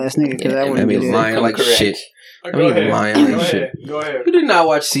you a 3. real ass nigga because I I wouldn't mean, do that. lying like Correct. shit. Go I mean, ahead. lying Go like ahead. shit. Go ahead. You did not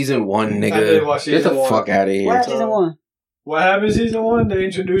watch season 1, nigga. I did watch Get season the 1. fuck out of here. What season one? What happened in season 1? They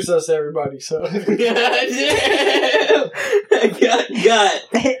introduced us to everybody, so. God.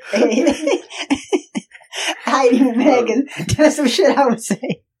 I ain't even mad because that's some shit I would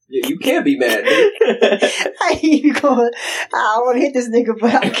say. You can't be mad. I ain't even going. I want to hit this nigga,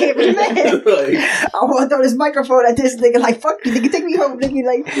 but I can't be mad. I want to throw this microphone at this nigga like, fuck you, nigga, take me home, nigga.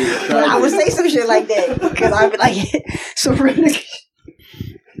 Like, but I would say some shit like that because I'd be like, some real nigga.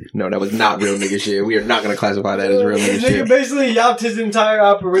 No, that was not real nigga shit. We are not gonna classify that as real nigga This nigga shit. basically yapped his entire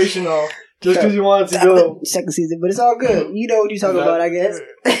operation off just because he wanted to go. Second season, but it's all good. You know what you're talking about, I guess.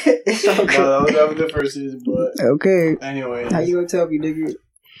 It's all good. No, that was the first season, but Okay. anyway. How you gonna tell me, nigga?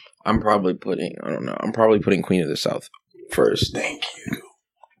 I'm probably putting Queen of the South first. Thank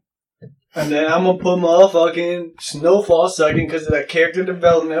you. And then I'm gonna put motherfucking Snowfall second because of that character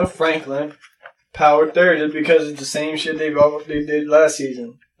development of Franklin. Power third just because it's the same shit they did last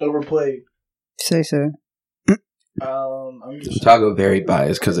season. Overplayed. Say so. I'm just Taco very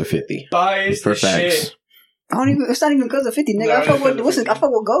biased because of 50. biased For as facts. shit. I don't even. It's not even because of 50, nigga. No, I fuck it's with 'cause what's of it? I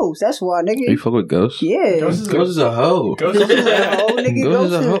fuck with Ghost. That's why, You nigga. fuck with Ghost? Yeah. Ghost Ghost is a hoe. Ghost Ghost is is a hoe, nigga. Ghost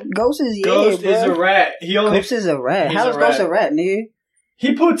is a hoe. Ghost is Ghost is a bro. rat. He only Ghost is a rat. He's How a is Ghost rat. a rat, nigga?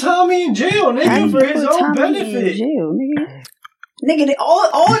 he put Tommy in jail, How nigga, you for his put own Tommy in benefit. jail, nigga? Nigga,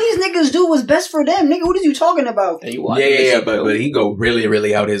 all these niggas do was best for them, nigga. What is you talking about? But he go really,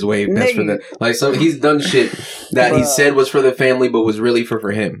 really out his way. Best for Nigga. the like. So he's done shit that he Bruh. said was for the family, but was really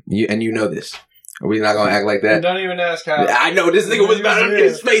for him. You know this. Are we not gonna act like that? Don't even ask how. I know this nigga was about to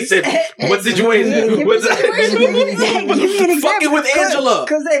his face. And what situation? What's fucking with Angela?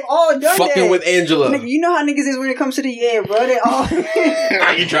 Because they've all done that. Fucking with Angela. Nigga, you know how niggas is when it comes to the year, bro. They all.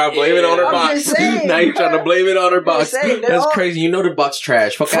 Now you trying to blame it on her I'm box. just saying, Now you trying to blame it on her box. just saying, they're That's all- crazy. You know the box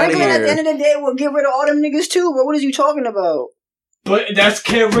trash. Fuck out of Franklin, at the end here. of the day, will get rid of all them niggas too, bro. What is you talking about? But that's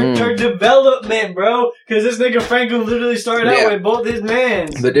character development, bro. Because this nigga Franklin literally started Yeah. out with both his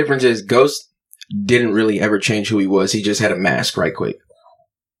mans. The difference is Ghost didn't really ever change who he was. He just had a mask right quick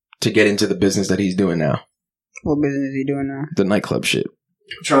to get into the business that he's doing now. What business is he doing now? The nightclub shit.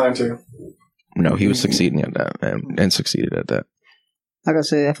 Trying to. No, he was succeeding at that and succeeded at that. Like I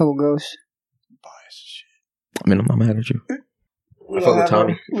said, I fuck with Ghost. I mean, I'm not mad at you. I fuck with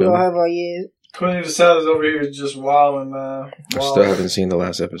Tommy. We don't have our years. Queen of the South is over here just wilding, man. I still haven't seen the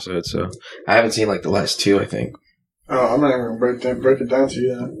last episode, so I haven't seen like the last 2, I think. Oh, I'm not even gonna break it down to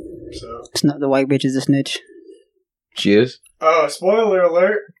you then. So. It's not the white bitch is a snitch. She is. Oh, spoiler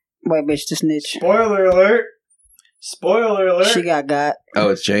alert! White bitch to snitch. Spoiler alert! Spoiler alert. She got. Oh,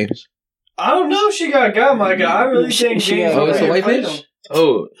 it's James. I don't know if she got my guy. I really think She James. got- Oh, it's the white played bitch. him.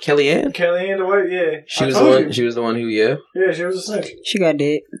 Oh, Kellyanne. Kellyanne the white, yeah. She I was the told one. you. She was the one who. Yeah. Yeah, she was a snitch. She got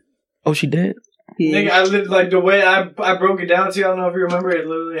dead. Oh, she did. Yeah. Nigga, I lived like the way I broke it down to you. I don't know if you remember it.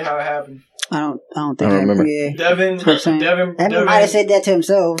 Literally how it happened. I don't think I don't remember. Yeah. Devin Evan might have said that to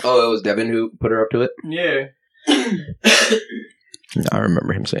himself. Oh, it was Devin who put her up to it. Yeah. I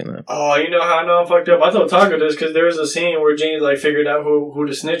remember him saying that. Oh, you know how I know I'm fucked up? I told Taco this because there was a scene where James like figured out who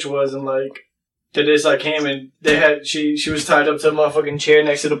the snitch was and like that it's like him and they had she was tied up to a motherfucking chair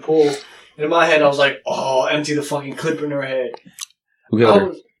next to the pool. And in my head I was like, oh, empty the fucking clip in her head. Who got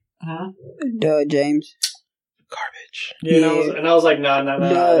her? James. Garbage. Yeah, and I was like, nah.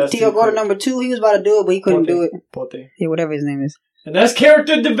 That's Theo too go to quick. number 2. He was about to do it, but he couldn't do it. Pote. Yeah, whatever his name is. And that's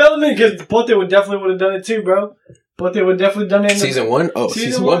character development because Pote would have done it too, bro. Pote would definitely done it in Season 1? Oh,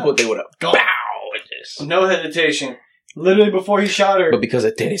 season 1, but they would have. Go. No hesitation. Literally before he shot her. But because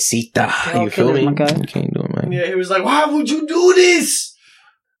of Teresita, you feel me? my guy. You can't do it, man. Yeah, he was like, why would you do this?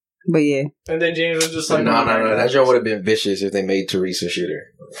 But yeah. And then James was just like, No. That joke would have been vicious if they made Teresa shoot her.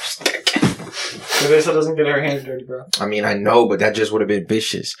 Teresa doesn't get her hands dirty, bro. I mean, I know, but that just would have been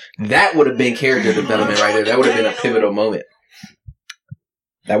vicious. That would have been character development right there. That would have been a pivotal moment.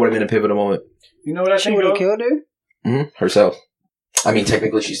 That would have been a pivotal moment. You know what I She think? would have though? killed her? Mm-hmm. Herself. I mean,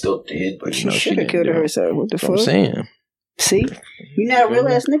 technically, she still did, but She should have killed her herself. What the That's what fuck? I'm saying. See? You not a real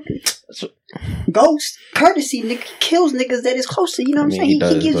ass nigga. Ghost, courtesy, nigga, kills niggas that is close to you. Know what I'm saying? he He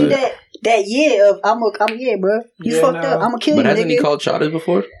does, gives you but- that yeah of I'm yeah, bro. You Yeah, fucked no. up. I'ma kill But you, hasn't nigga. he called shotters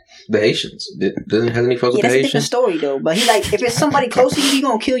before? The Haitians. Hasn't he fucked with Yeah, the that's a different Haitians? story though. But he like if it's somebody close to you, he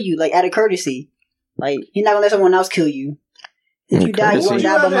gonna kill you like out of courtesy. Like he's not gonna let someone else kill you. If you die, you Courtesy. gonna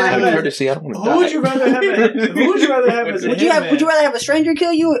die by my Out of hand. courtesy, I don't want to Who die. would you rather have? Who would you rather have as a Would you hitman? rather have a stranger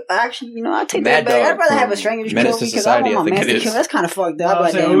kill you? Actually, you know, I take Mad that back. Dog I'd rather have a from stranger kill Menace me to because I Society, want my I think man it to kill. is. That's kind of fucked up. I'm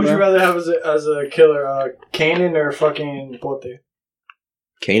Like, saying, damn, who would you bro. rather have as a killer? Kanan or fucking Pote?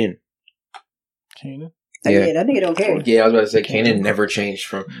 Kanan. Kanan. Yeah, that nigga don't care. Yeah, I was about to say, Kanan never changed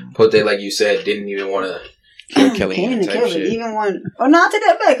from Pote, like you said, didn't even want to kill Kelly. Kanan the type killer, shit. even when. Oh no, I take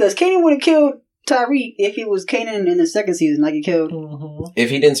that back because Kanan would have killed Tyreek if he was Kanan in the second season, like he killed.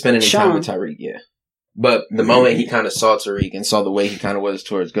 If he didn't spend any time Sean. with Tyreek, yeah. But the moment he kind of saw Tariq and saw the way he kind of was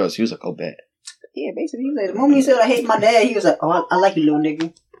towards Ghost, he was like, oh, bad. Yeah, basically, he was like, the moment he said I hate my dad, he was like, oh, I like you, little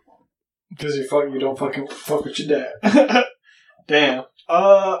nigga. Because you don't fucking fuck with your dad. Damn.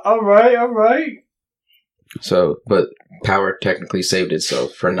 All right. So, but Power technically saved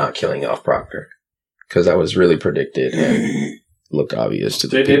itself for not killing off Proctor. Because that was really predicted and looked obvious to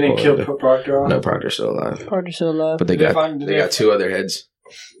the They people. didn't kill Proctor. No, Proctor's still alive. Party's still alive. But they Did they got find- they got two other heads.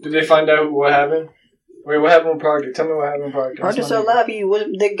 Did they find out what happened? Wait, what happened with Proctor? Tell me what happened with Proctor. Party's still alive.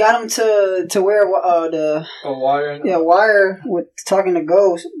 They got him to wear the A wire. wire with talking to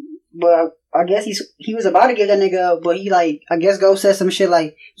Ghost, but I guess he was about to give that nigga up, but he like I guess Ghost said some shit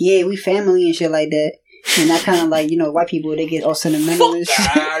like, yeah, we family and shit like that. And that kind of like, you know, white people, they get all sentimental and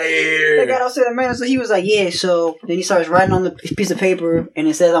shit. Out here. They got all sentimental. So he was like, yeah, so then he starts writing on the piece of paper and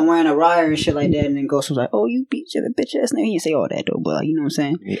it says I'm wearing a wire and shit like that. And then Ghost was like, oh, you bitch ass nigga. He didn't say all that though, but you know what I'm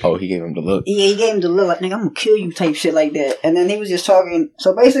saying? He gave him the look. Yeah, he gave him the look like, nigga, I'm gonna kill you type shit like that. And then he was just talking.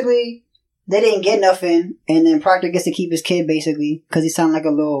 So basically, they didn't get nothing. And then Proctor gets to keep his kid basically because he signed like a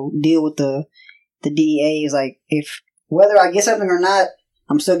little deal with the DEA. Is like, if whether I get something or not,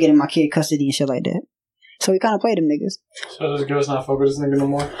 I'm still getting my kid custody and shit like that. So he kind of played them niggas. So this girl's not fuck with this nigga no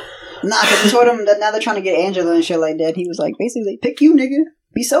more. Nah, because he told him that now they're trying to get Angela and shit like that. He was like, basically, pick you, nigga.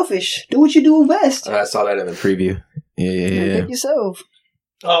 Be selfish. Do what you do best. I saw that in the preview. Yeah. Pick yourself.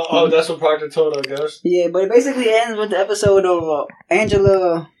 Oh, that's what Proctor told her, guys. Yeah, but it basically ends with the episode of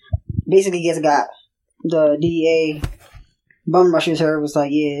Angela basically gets got. The DEA bum rushes her. Was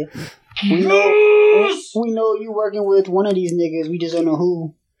like, yeah, we know you working with one of these niggas. We just don't know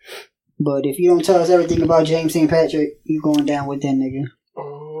who. But if you don't tell us everything about James St. Patrick, you going down with that nigga.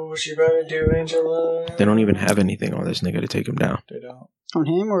 Oh, what she better do, Angela? They don't even have anything on this nigga to take him down. They don't. On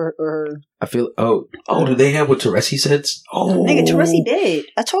him or her? I feel. Oh, do they have what Teresi said? Oh, Nigga, Teresi dead.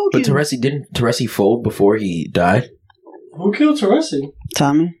 I told you. But didn't Teresi fold before he died? Who killed Teresi?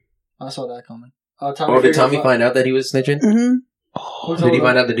 Tommy. I saw that coming. Did Tommy find out that he was snitching? Mm-hmm. Oh, did he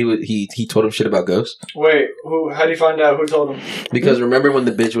find out that he told him shit about Ghost? Wait, how did he find out? Who told him? Because remember when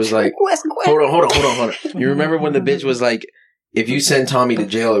the bitch was like, hold on. You remember when the bitch was like, if you send Tommy to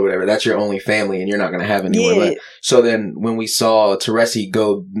jail or whatever, that's your only family and you're not going to have anyone left. So then when we saw Teresi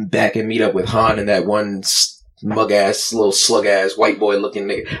go back and meet up with Han and that one smug-ass, little slug-ass, white boy-looking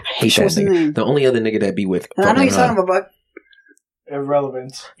nigga. I hate that nigga. The only other nigga that be with I know you're talking about.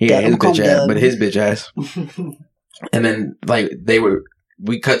 Irrelevant. Yeah, his bitch ass. Doug. But his bitch ass. And then, like,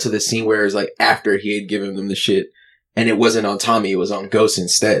 we cut to the scene where it's like after he had given them the shit, and it wasn't on Tommy, it was on Ghost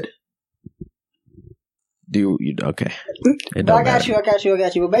instead. Okay. I got you.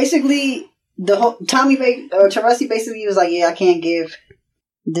 But basically, the whole Teresi basically was like, yeah, I can't give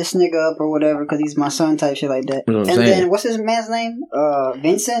this nigga up or whatever because he's my son type shit like that. And then what's his man's name?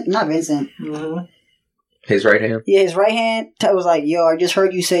 Vincent? Not Vincent. Mm-hmm. His right hand? Yeah, his right hand was like, yo, I just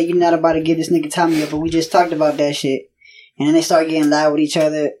heard you say you're not about to give this nigga Tommy up, but we just talked about that shit. And then they start getting loud with each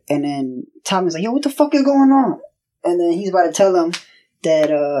other, and then Tommy's like, yo, what the fuck is going on? And then he's about to tell him that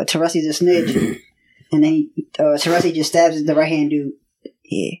Teresi's a snitch. And then Teresi just stabs the right hand dude.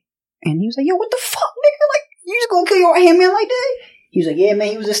 Yeah. And he was like, yo, what the fuck, nigga? Like, you just gonna kill your right hand man like that? He was like, yeah, man,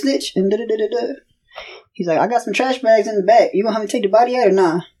 he was a snitch. And da-da-da-da-da. He's like, I got some trash bags in the back. You gonna have me take the body out or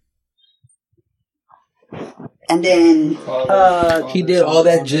nah? And then he did all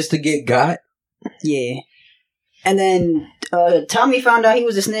that just to get got? Yeah. And then Tommy found out he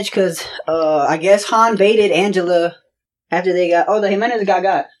was a snitch because I guess Han baited Angela after they got... Oh, the Jimenez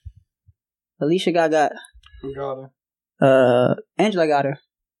got. Alicia got. Who got her? Angela got her.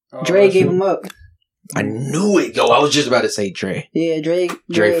 Dre gave him up. I knew it. Yo, I was just about to say Dre. Yeah, Dre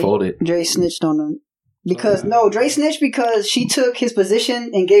folded. Dre snitched on him. Because, Dre snitched because she took his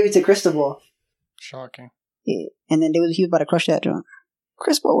position and gave it to Cristobal. Shocking. Yeah, and then he was about to crush that joint.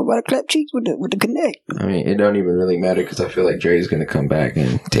 Cristobal was about to clap cheeks with the connect. I mean, it don't even really matter because I feel like Dre's going to come back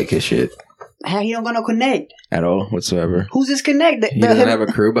and take his shit. How he don't got no connect? At all, whatsoever. Who's his connect? He doesn't have a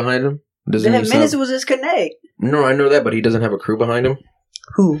crew behind him? The Jimenez was his connect. No, I know that, but he doesn't have a crew behind him?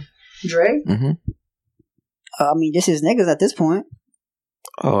 Who? Dre? Mm-hmm. I mean, this is niggas at this point.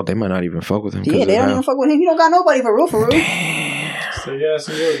 Oh, they might not even fuck with him. Yeah, they don't even fuck with him. He don't got nobody for real. Damn. So yeah,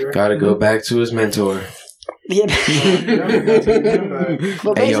 Dre. Gotta go back to his mentor. Yeah.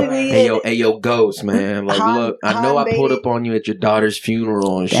 But basically, hey yo, Ghost, man. Like, look, I know I pulled up on you at your daughter's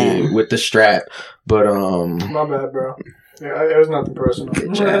funeral and shit with the strap, but my bad, bro. Yeah, it was nothing personal.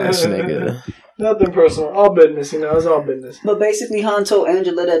 Bitch ass nigga. Nothing personal. All business, it's all business. But basically, Han told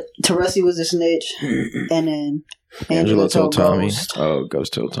Angela that Teresi was a snitch, and then Angela told Tommy. Ghost. Oh,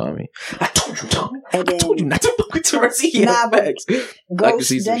 Ghost told Tommy. I told you, Tommy. And then, I told you not to fuck with Teresi. But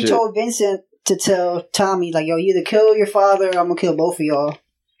Ghost then told Vincent to tell Tommy, like, yo, you either kill your father or I'm gonna kill both of y'all.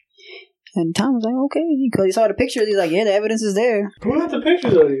 And Tom was like, okay, because he saw the pictures. He's like, yeah, the evidence is there. Who got the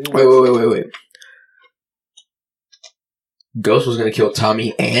pictures of these? Wait. Ghost was gonna kill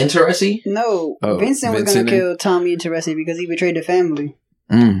Tommy and Teresi? No, Vincent was gonna kill Tommy and Teresi because he betrayed the family.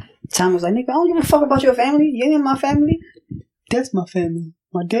 Tom was like, nigga, I don't give a fuck about your family. You ain't my family. That's my family.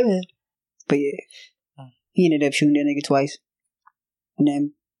 My dad. But yeah, he ended up shooting that nigga twice. And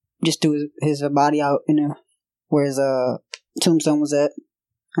then just threw his body out in there where his tombstone was at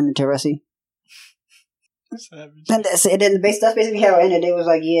under Teresi. And that's it. Then that's basically how it ended. They was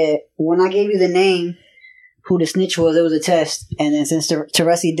like, yeah, when I gave you the name, who the snitch was, it was a test. And then since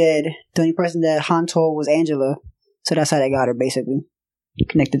Teresi dead, the only person that Han told was Angela. So that's how they got her, basically.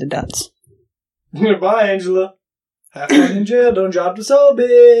 Connected the dots. Bye, Angela. Have fun in jail. Don't drop the soul,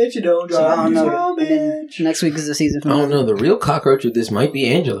 bitch. You don't drop the soul, bitch. Next week is the season finale. I don't know. The real cockroach of this might be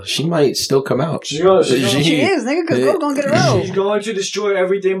Angela. She might still come out. She is, nigga, because Ghost gonna get her out. She's going to destroy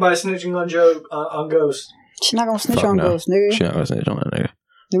everything by snitching on Ghost. She's not gonna snitch on Ghost, nigga. She's not gonna snitch on that nigga.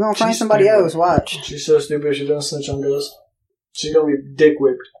 They're gonna find somebody else. Watch. She's so stupid. She doesn't snitch on Ghost. She's gonna be dick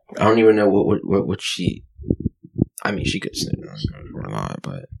whipped. I don't even know what she. I mean, she could snitch on Ghost or not,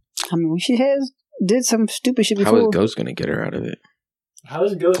 but I mean, she did some stupid shit before. How is Ghost gonna get her out of it? How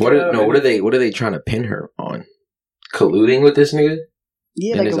is Ghost? What are they trying to pin her on? Colluding with this nigga?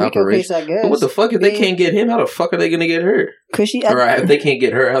 Yeah, like a RICO case, I guess. But what the fuck if they can't get him? How the fuck are they gonna get her? Alright, if they can't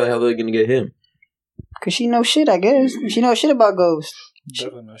get her, how the hell are they gonna get him? Cause she knows shit, I guess. She knows shit about Ghost.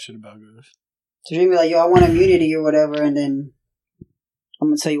 Definitely knows shit about Ghost. So she'd be like, yo, I want immunity or whatever, and then I'm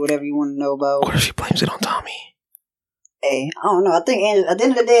gonna tell you whatever you want to know about. What if she blames it on Tommy? Hey, I don't know. I think at the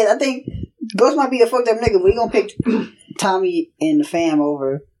end of the day, I think Ghost might be a fucked up nigga, but he gonna pick Tommy and the fam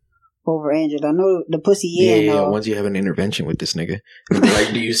over Angela. I know the pussy yeah. Once you have an intervention with this nigga,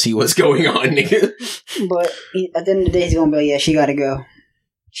 like, do you see what's going on, nigga? But at the end of the day, he's gonna be like, yeah, she gotta go.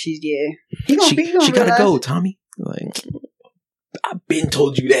 She gotta go, Tommy. Like, I've been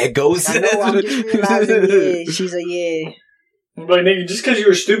told you that, Ghost. I know, I'm just realizing, yeah. She's like, yeah. But nigga, just because you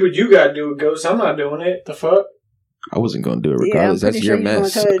were stupid, you gotta do it, Ghost. I'm not doing it. The fuck? I wasn't gonna do it regardless. That's your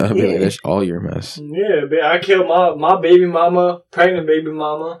mess. I mean, that's all your mess. Yeah, but I killed my baby mama, pregnant baby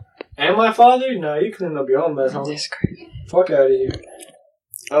mama, and my father. No, you clean up your own mess, homie. That's crazy. Fuck out of here.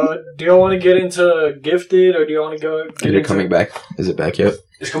 Do you want to get into Gifted, or do you want to go? Is it coming back? Is it back yet?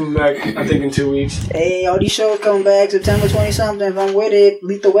 It's coming back, I think, in 2 weeks. Hey, all these shows coming back September 20-something. If I'm with it,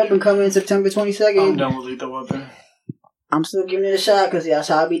 Lethal Weapon coming in September 22nd. I'm done with Lethal Weapon. I'm still giving it a shot because that's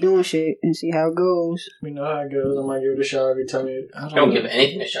how I be doing shit and see how it goes. We know how it goes. I might give it a shot every time you. Don't give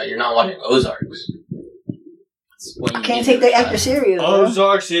anything a shot. You're not watching Ozarks. I can't take the actor serious, bro.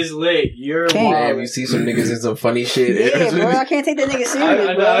 Ozarks is lit. You're Can't. Damn, you see some niggas in some funny shit. Yeah, bro. I can't take that nigga serious,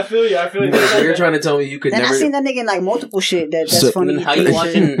 I bro. know. I feel you. So you're trying to tell me you could And never. I seen that nigga in like multiple shit that's So- funny. Then how you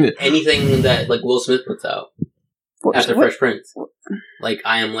watching anything that like Will Smith puts out after Fresh Prince? Like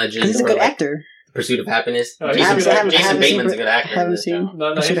I Am Legend. He's a or, good like, actor. Oh, Pursuit of Happiness. I Jason haven't Bateman's seen- a good actor. haven't seen.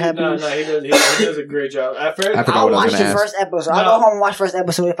 No, That should've happened. he does a great job. At first, I forgot I'll what I was watch the gonna ask. first episode. No. I'll go home and watch first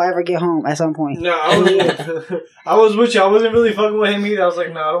episode if I ever get home at some point. No, I was with you. I wasn't really fucking with him either. I was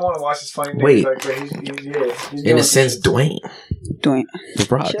like, no, I don't want to watch this funny nigga. Wait. Like, but he's In doing a sense, some shit. Dwayne. Dwayne. The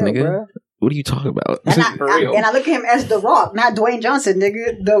Rock, Chill, nigga. bro. What are you talking about? And For real. I look at him as The Rock, not Dwayne Johnson,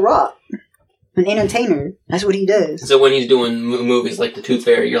 nigga. The Rock. An entertainer. That's what he does. So when he's doing movies like The Tooth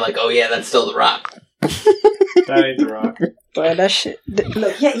Fairy, you're like, oh yeah, that's still The Rock. That ain't The Rock. But that shit.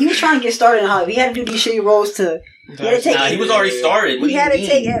 Look, yeah, he was trying to get started in Hollywood. He had to do these shitty roles to. He had to take. Nah, he was already started. What He do had you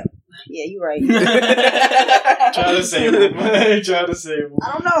to take mean? it. Yeah, you're right. Try to save him. Try to save him.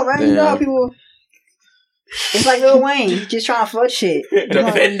 I don't know, man. You know how people. It's like Lil Wayne. He's just trying to flood shit.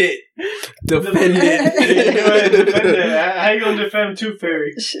 Defend it. Defend Go ahead, defend it. How you gonna defend Tooth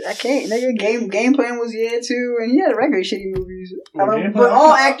Fairy? Shit, I can't. Nigga, game plan was too, and he had regular shitty movies. Yeah, Game But Plan?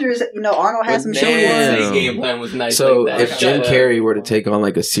 all actors, Arnold had some But shitty damn. ones. His game plan was nice. So like that. if Jim Carrey were to take on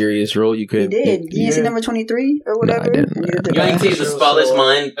like a serious role, you He could. did. You didn't see number 23 or whatever? I didn't. And neither did You I. ain't see The Spotless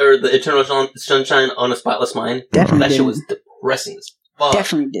Mind or The Eternal Sunshine on a Spotless Mind? Definitely That shit didn't. was depressing as fuck.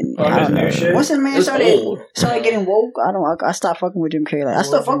 Definitely didn't. Oh, I that's don't know. new shit? Once the It man was started old. getting woke, I stopped fucking with Jim Carrey. Like, I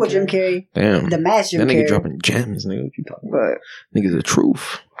still fuck with Jim Carrey. Damn. The mask Jim That nigga Carrey. dropping gems, nigga. What you talking about? But Nigga's the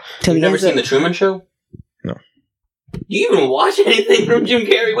truth. till You he never ends seen up, The Truman Show? No. You even watch anything from Jim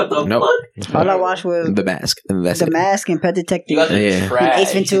Carrey? What the Nope. fuck? all I watched was The Mask. And that's The it. Mask and Pet You Detective. guys are Yeah. trash.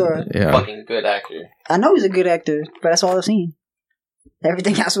 Ace Ventura. He's a Yeah. fucking good actor. I know he's a good actor, but that's all I've seen.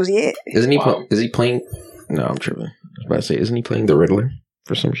 Everything else was it. Isn't he? Wow. Is he playing? No, I'm tripping. I was about to say, isn't he playing the Riddler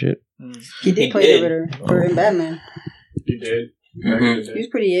for some shit? He did He play did. the Riddler for in Batman. You did. Mhm. He was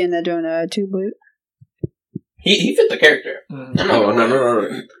pretty in that during too, but He fit the character. Mm. I'm not Oh gonna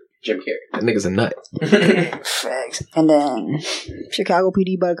no! Jim That nigga's a nut. Carrey. facts. And then Chicago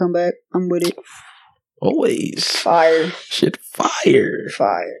PD about to come back. I'm with it. Always. Fire. Shit, fire.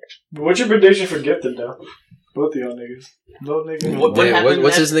 Fire. But what's your prediction for Gifted, though? Both of y'all niggas. Both niggas. What Yeah, happened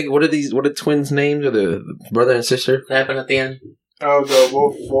what's at- his nigga? What are the twins' names? Or the brother and sister? What happened at the end? Oh, the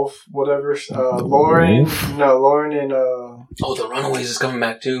Wolf, whatever. Lauren. No, Lauren and, Oh, The Runaways is coming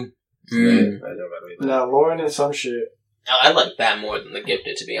back too. no, Lauren and some shit. I like that more than The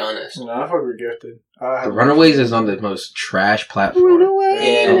Gifted, to be honest. No, I fuck with Gifted. The Runaways is on the most trash platform. Run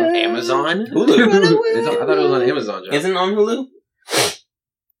away. Yeah. On Amazon? Hulu. Run away. I thought it was on Amazon, John. Isn't it on Hulu?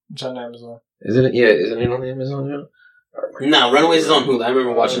 It's on Amazon. Isn't it? Yeah, isn't it on Amazon, John? No, Runaways is on Hulu. I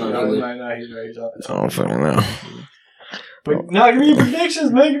remember watching it on No, Hulu. no, he's right. He's on. I don't fucking know. But now, give me your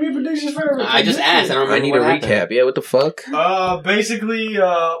predictions, man. Give me your predictions for everything. I just asked. I don't remember I need what a happened. recap. Yeah, what the fuck? Basically,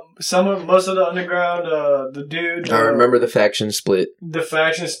 most of the underground, the dude. I remember the faction split. The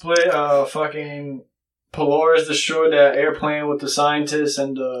faction split. Fucking Polaris destroyed that airplane with the scientists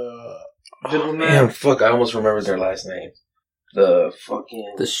and the diplomat. Damn, fuck, I almost remembered their last name. The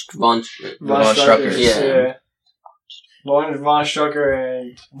fucking... The Von Von Strucker. Yeah. Lauren Von Strucker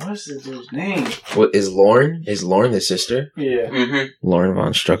and what's the dude's name? What, is Lauren? Is Lauren the sister? Yeah, Mm-hmm. Lauren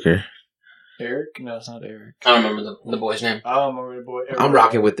Von Strucker. Eric. No, it's not Eric. I don't remember the boy's name. I don't remember the boy. Eric. I'm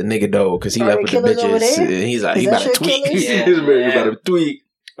rocking with the nigga though, because he Are left the with the killers over bitches. there? He's like, Is he that about to shit tweak. killers? Yeah. He's about to tweak.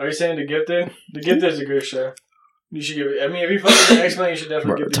 Are you saying The Gifted? The Gifted is a good show. You should give it. I mean, if you fuck with the X-Men, you should definitely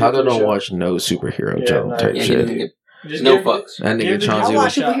Bro, give it. Taco don't watch no superhero Yeah, Joe no, type Yeah, he shit. doesn't give Just no give- fucks. That nigga give the- I Chauncey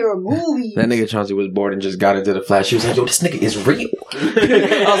watch was... superhero movies. That nigga Chauncey was bored and just got into the Flash. He was like, yo, this nigga is real.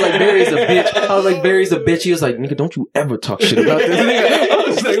 I was like, Barry's a bitch. He was like, nigga, don't you ever talk shit about this nigga. I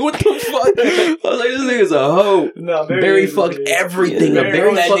was like, what the fuck? I was like, this nigga's a hoe. No, Barry fucked everything up.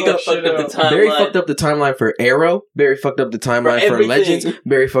 Barry That fucked nigga up. fucked up the timeline. Barry fucked up the timeline for Arrow. Barry fucked up the timeline for everything. Legends.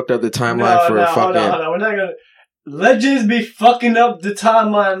 Barry fucked up the timeline for hold fucking... on. We're not gonna. Legends be fucking up the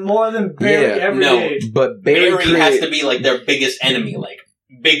timeline more than Barry Yeah, ever no. did. But Barry Barry has created... to be like their biggest enemy. Like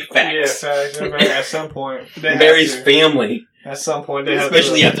big Yeah, facts. facts. At some point, they have Barry's to. family, At some point, they have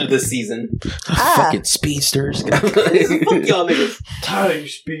especially to. after this season. Fucking speedsters. Fuck y'all niggas. Tired of you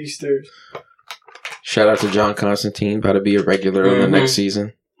speedsters. Shout out to John Constantine, about to be a regular on the Mhm. next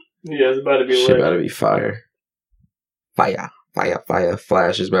season. Yeah, it's about to be Shit lit. about to be fire. Fire.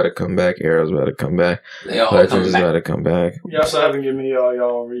 Flash is about to come back. Arrow's about to come back. They all Legends come is back. about to come back. Y'all still haven't given me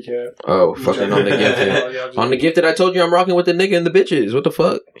y'all recap. Oh, fucking on the Gifted. On the Gifted, I told you I'm rocking with the nigga and the bitches. What the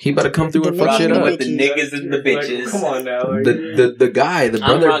fuck? He about to come through and fuck shit Rocking up. with the niggas and the bitches. Come on now. Like, The guy, the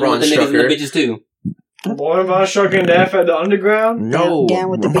I'm brother rocking Braun with the niggas and the Strucker. bitches too. Born Von Strucker and Daff at the Underground? No, Down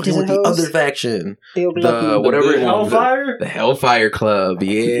with the I'm rocking bitches with and the hoes. other faction. They'll be The looking- whatever good one. Hellfire? The Hellfire Club.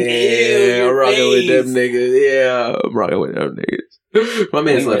 Yeah, Ew, I'm rocking your with them face. niggas. Yeah, I'm rocking with them niggas. My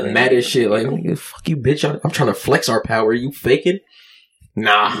man's We like really mad know. as shit. Like, nigga, fuck you, bitch. I'm trying to flex our power. You faking?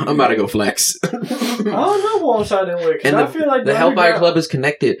 Nah, I'm about to go flex. I don't know what I'm siding with. 'Cause And I feel like the Hellfire Underground- Club is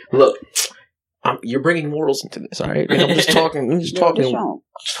connected. Look, you're bringing morals into this, all right? Like, I'm just talking. Yo, this song-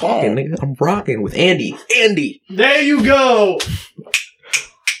 Nigga. I'm rocking with Andy. Andy. There you go!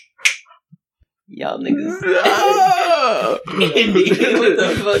 Y'all niggas. Ah! Andy, what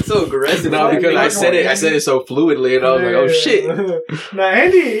the fuck? So aggressive. No, because I said it so fluidly, and I was like, "Oh shit!" Nah,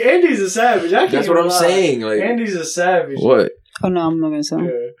 Andy's a savage. I can't That's what even I'm lie. saying. Like, Andy's a savage. what? Oh no, I'm not gonna say.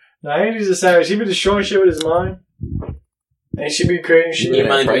 Yeah. Nah, Andy's a savage. He be destroying shit with his mind. And she be creating shit. He with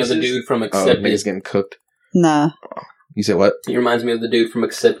reminds me of the prices. dude from Oh, Accepted. niggas getting cooked. Nah. You said what? He reminds me of the dude from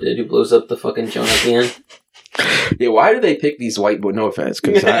Accepted who blows up the fucking joint at the end. Yeah, why do they pick these white boys? No offense,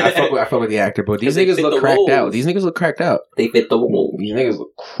 because I fuck with the actor, but these 'Cause they niggas fit look the cracked roles. out. These niggas look cracked out. They fit the role. These niggas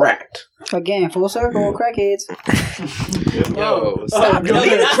look cracked. Again, full circle, crackheads. Yo, stop. no,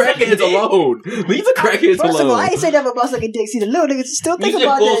 Leave the that's crackheads not it. alone. Leave the crackheads First of all, I alone. ain't say that about sucking dick. See, the little niggas still You think said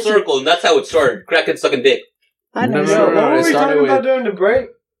about full that shit. circle, and that's how it started. Crackhead sucking dick. I know. No, Yo, no, what no, were it we started talking about with- during the break?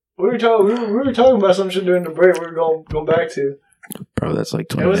 We were talking about some shit during the break. We were going back to. Bro, that's like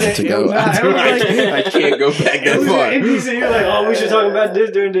 20 It was minutes it ago. was not- it was like- I can't go back It that was far. indecent. You're like, oh, we should talk about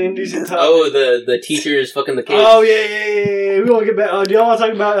this during the indecent topic. Oh, the teacher is fucking the kids. Oh yeah. We gonna get back. Do y'all want to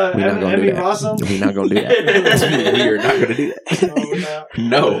talk about We're not gonna do Emmy that. Rossum? We're not gonna do that. We are not gonna do that.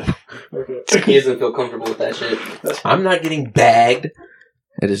 No. Okay. He doesn't feel comfortable with that shit. I'm not getting bagged.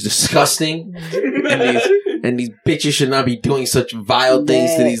 It is disgusting. And these bitches should not be doing such vile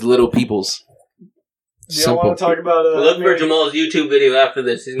things to these little peoples. Do y'all want to talk about? Look for Jamal's YouTube video after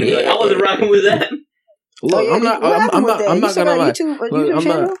this. He's gonna be like, I wasn't rocking with that. Look, I'm not gonna lie. Look, I'm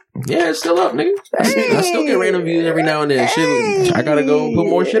not. Yeah, it's still up, nigga. I still get random views every now and then. Shit, I gotta go put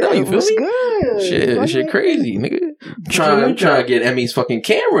more shit out. You feel What's me? good? Shit crazy, nigga. Trying to get Emmy's fucking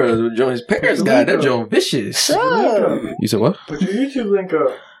camera. Join his parents got that joint vicious. You said what? Put your YouTube link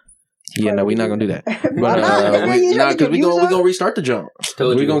up. Yeah, no, we're not gonna do that. Why But not? because we gonna restart the jump.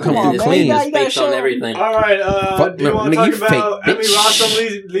 Told We you, gonna come man, through this clean. nigga's You gotta faked show on him. everything. All right. Fuck Do you no, want to nigga, talk you about fake Emmy bitch.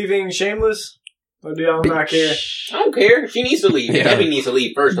 Rossum leaving Shameless? Or do y'all not care? I don't care. She needs to leave. Yeah. Debbie needs to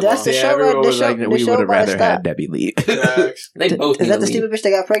leave first of That's all. the show. everyone The was show- like, the we show would have about rather stop. had Debbie leave. Facts. They both Is need that to the leave. stupid bitch that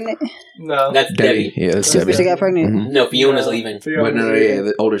got pregnant? No. That's Debbie. Yeah, that's Stupid bitch Debbie. that got pregnant? Mhm. No, Fiona's No. leaving. But no, yeah,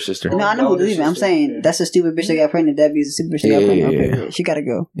 the older sister. No, I know who's leaving. I'm saying that's the stupid bitch that got pregnant. Debbie's the stupid bitch that got pregnant. Yeah. Okay, she gotta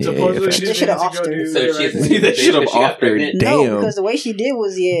go. Yeah, Supposedly facts. she's They should've leaving to offed go her. do So the she's right- They should've bitch, she got offed her. pregnant. No, Damn. because the way she did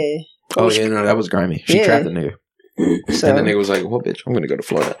was Oh yeah, no, that was grimy. She Yeah. trapped the nigga. So And the nigga was like, well, bitch, I'm gonna go to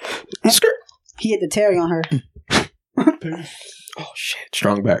Florida. Skirt. he hit the Terry on her. Oh shit,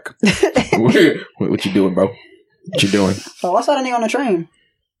 strong back. What you doing, bro? What you doing? Oh, I saw the nigga on the train.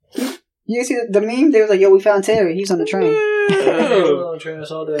 You see the meme? They was like, "Yo, we found Terry. He's on the train." Oh, train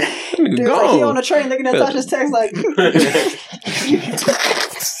us all day. They was like, he on the train looking at Tasha's text like,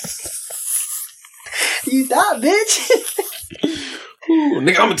 "You thought, bitch." Ooh,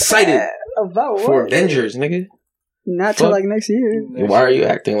 nigga, I'm excited About what? for Avengers, nigga. Not till Fuck. like next year. Why are you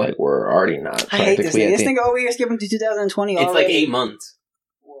acting like we're already not I hate this practically nigga. at This the nigga over here skipping to 2020 It's like already. 8 months.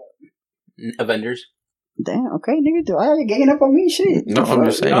 Avengers. Damn, okay, nigga. Do I ganging up on me? Shit. No, I'm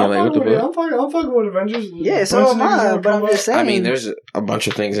just saying, I'm like, what the fucking with it. fuck? I'm fucking with Avengers. Yeah, so Bunch am of niggas I. gonna But come I'm just up. saying. I mean, there's a bunch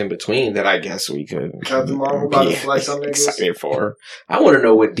of things in between that I guess we could Captain Marvel about to be flex on niggas. excited for. I want to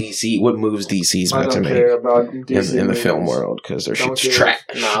know what moves DC's I about to don't make care about DC in the movies. film world because their Don't shit's care.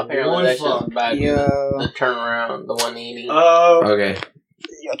 trash. Nah, apparently One that's fuck. just bad. Yo. The turnaround, the 180. Okay.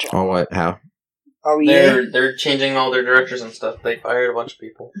 On what? How? Are we in? They're changing all their directors and stuff. They fired a bunch of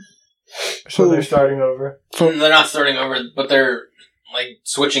people. So they're starting over. They're not starting over, but they're like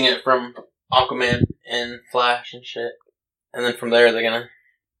switching it from Aquaman and Flash and shit. And then from there they're gonna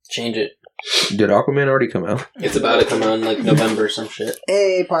change it. Did Aquaman already come out? It's about to come out in like November or some shit.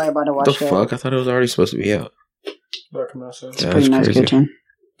 Hey, probably about to What watch the that. fuck? I thought it was already supposed to be out. That come out soon. It's Yeah, pretty that's nice crazy. kitchen.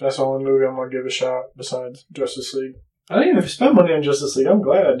 That's the only movie I'm gonna give a shot besides Justice League. I didn't even spend money on Justice League. I'm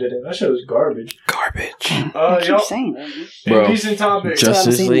glad I didn't. That shit was garbage. Garbage. I keep Y'all, saying that. Man. Bro, decent topic. Just-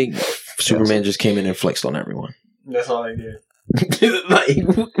 Justice seen League, Superman just came in and flexed on everyone. That's all I did.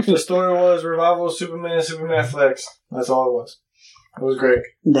 The story was Revival of Superman and Superman Flex. That's all it was. It was great.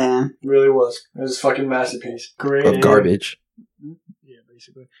 Damn. It really was. It was a fucking masterpiece. Great of garbage. Yeah,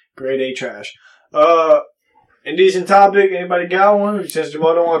 basically. Grade A trash. Indecent topic. Anybody got one? Since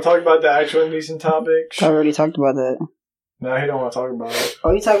Jamal don't want to talk about the actual indecent topic. I already talked about that. No, he don't want to talk about it.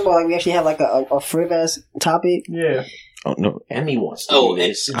 Oh, you talking about like we actually have like a friv-ass topic? Yeah. Oh no, Emmy wants to. Oh,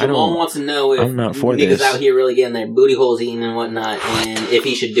 and Jamal wants to know if I'm not for niggas this. out here really getting their booty holes eaten and whatnot, and if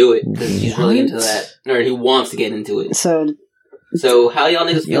he should do it because he's really into that, or he wants to get into it. So how y'all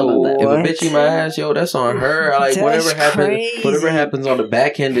niggas feel about If that? a bitch eat my ass, yo, that's on her. Like That's crazy. whatever happens on the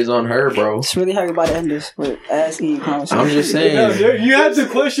back end is on her, bro. it's really hard about to end this with ass eating conversation. I'm just saying. No, you have to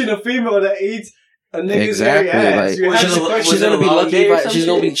question a female that eats a nigga's hairy Exactly. ass. Like You have she's, to question she's gonna be long lucky day or if I, some she's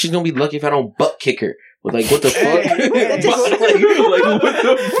gonna shit? be she's gonna be lucky if I don't butt kick her. With like what the fuck? Hey, like what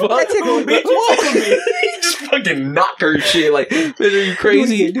the fuck? That tickled me. Bitch, just fucking knock her shit. Like, bitch, are you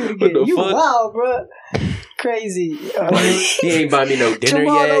crazy? Do it What again. the You fuck? wild, bro. Crazy. You ain't buy me no dinner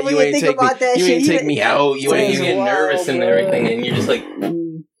Jamal yet. over You here ain't think take me. about that You shit. ain't take me out. You When you ain't. get Wow, nervous and bro. everything, and you're just like,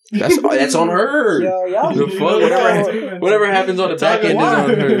 That's on her. Yo, y'all. The fuck? Whatever happens on the back end is on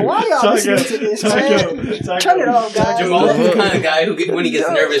her. Why y'all listening to this, man? Turn it off, guys. Jamal's the Fuck. kind of guy who, when he gets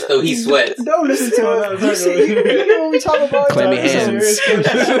nervous, though, he sweats. Don't listen to it. You see, you know what we talk about? Clammy This is hands.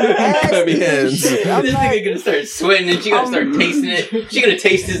 ass Clammy eating hands. shit. I'm This not- nigga gonna start sweating and she gonna start tasting it. She gonna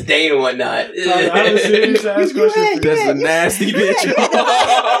taste his day and whatnot. I have a serious ass question for you. That's the nasty bitch.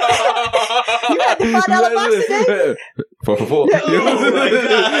 You had the $5 box today? 4 Yeah. Oh my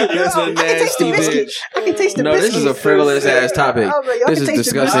God. That's Yo, a I can taste the nasty biscuit. bitch. I can taste the No, this biscuit. is a frivolous ass topic. Oh, bro, y'all This can is taste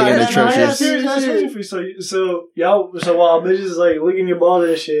the disgusting biscuit. and I have a atrocious. serious ass question for you. So y'all, while bitches is like licking your balls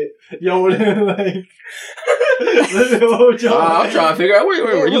and shit, y'all would like. I'm trying to figure out where you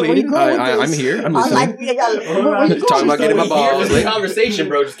Where you leading. going with I'm this? here. I'm I listening. like. Where you Talking about getting my balls. Here's the conversation,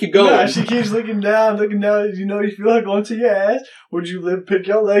 bro. Just keep going. Nah, she keeps looking down. You know, you feel like going to your ass. Would you pick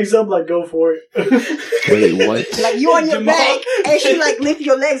your legs up? Like, go for it. Wait, what? Like you on your Jamal- back, and she like lift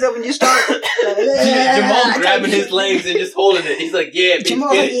your legs up and just start. Jamal grabbing his legs and just holding it. He's like, yeah, bitch,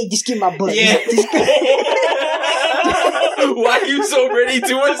 Jamal, get like, it. yeah, just give my butt. Yeah. Why are you so ready to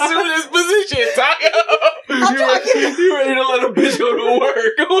assume this position, Taco? You ready to let a bitch go to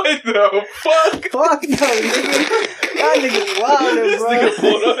work? What the fuck? Fuck no, nigga. Y'all niggas wild, This bro. nigga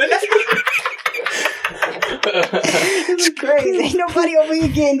pulled up. It's crazy. Ain't nobody over here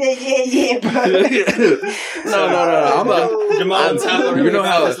getting that, bro. No. I'm a. Jamal and Taco You know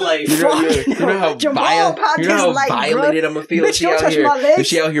how it's like, you know how Jamal you know how podcast like, violated I'm gonna feel. Bitch, She don't out touch here, my legs.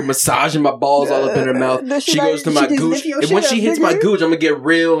 she out here massaging my balls all up in her mouth. Does she She like- goes to she my just gooch, lift your and shit when up, she hits my nigga? gooch, I'm gonna get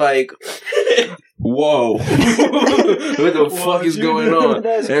real like. Whoa. What the fuck is you going do? on? And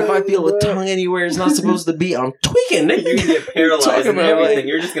That's if I crazy, feel a bro. tongue anywhere it's not supposed to be, I'm tweaking, nigga. you're gonna get paralyzed Talking and about, everything. like-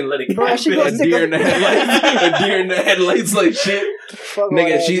 You're just gonna let it Bro, she happen. goes A deer in the headlights. A deer in the headlights like shit. Fuck all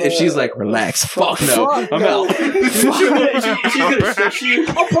Nigga, that, if bro. she's like, relax. Fuck no. Fuck I'm no. out. She's gonna stretch you.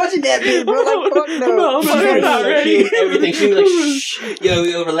 I'm punching that bitch, bro. Like, fuck no. I'm She's not gonna not stretch ready. you and everything. She's like, shh,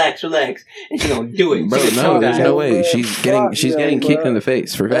 yo, relax. And she's gonna do it. Bro, She's no, gonna there's tongue no dive. way. She's Fuck getting no, kicked bro. in the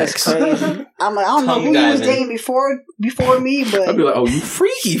face for That's facts. crazy. I'm like, I don't know Tongue who you was diving. dating before me, but I'd be like, oh, you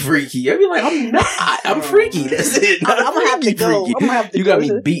freaky. I'd be like, I'm not. I'm freaky. That's it. I'm gonna have to go. I'm gonna have to You go. got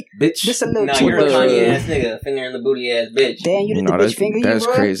me beat, bitch. Just a little Nah, too you're a much. Kanye ass nigga, finger in the booty ass bitch. Damn, you did No, the bitch finger you, that's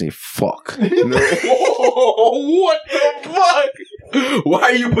bro? crazy. Fuck. What the fuck? Why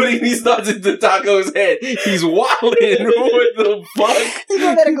are you putting these thoughts into Taco's head? He's wilding. What the fuck? You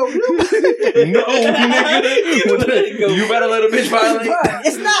gonna let it go? No, nigga. You better let a bitch violate. Bruh,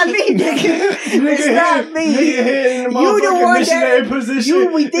 it's not me, nigga. It's not me. Nigga hitting the You the motherfucking one missionary that position.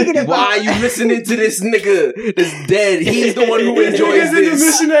 you be thinking about. Why are you listening to this nigga that's dead? He's the one who enjoys Niggas in the this.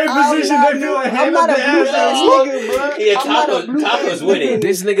 missionary I'm position, not- they feel like I'm hand not up a the blue ass. ass nigga, bro. Yeah, I'm not a blue Taco's ass winning. nigga.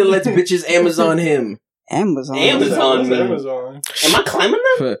 This nigga lets bitches Amazon him. Amazon. Amazon, man. Amazon. Am I climbing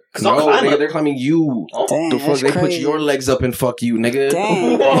them? Cause No, I'll climb nigga, up. they're climbing you. Oh. Damn, The fuck? that's They put crazy. your legs up and fuck you, nigga.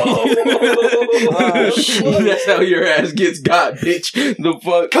 Damn. Oh, shit. That's how your ass gets got, bitch. The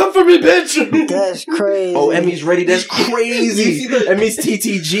fuck? Come for me, bitch! That's crazy. Oh, Emmy's ready. That's crazy. Emmy's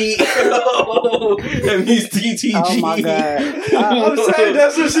TTG. Emmy's TTG. Oh my god. I'm saying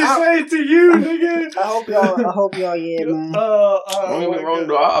that's what she's saying to you, nigga. I hope y'all, yeah, man. Don't get me wrong,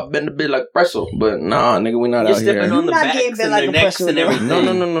 though. I've been a bit like pretzel, but nah, nigga, we not You're out here. stepping on the You're not backs getting and bent like their a necks pretzel, and bro. everything.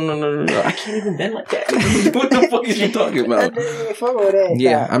 No. I can't even bend like that. What the fuck is you talking about? Fuck with that.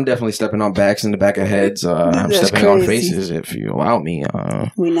 Yeah, I'm definitely stepping on backs in the back of heads. I'm That's stepping on crazy. faces if you allow me.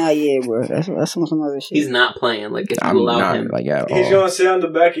 We not yet, bro. That's some other shit. He's not playing. Like if I'm you allow not him. like at He's all. gonna sit on the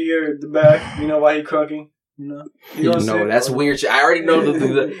back of the back. You know why he crunking? You know? No, that's weird shit. I already know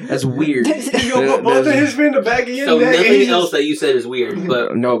that's weird. You gonna put both of his feet in the back of your So neck. nothing else that you said is weird,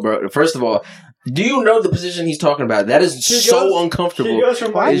 but No, bro. First of all, do you know the position he's talking about? That is so uncomfortable. He goes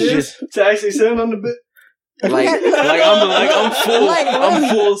from like It's this to actually sitting on the bed. Like I'm full. I'm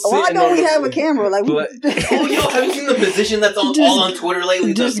full. Why sitting don't on we the- have a camera? Like, Oh, yo, have you seen the position that's all on Twitter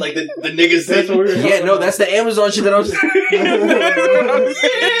lately? Just like the niggas That's what we were Yeah, no, that's the Amazon shit that I'm saying.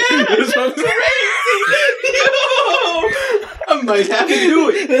 That's what I'm saying. I might have to do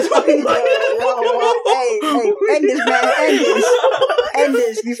it. hey, end this, man. End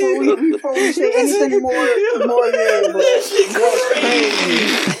this before we say anything more. Yeah, but that's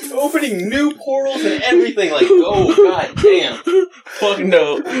crazy. Opening new portals and everything. Like, oh, god damn. Fuck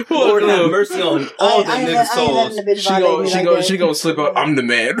no. Lord have mercy on all the niggas' souls. She gonna slip out. I'm the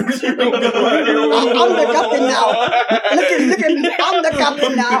man. I'm the captain now. Look at me. I'm the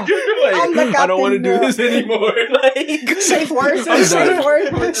captain now. I'm the captain I don't want to do now. this anymore. Safe word.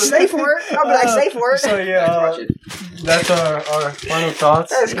 Safe word. I'll be like, safe word. So yeah, that's our final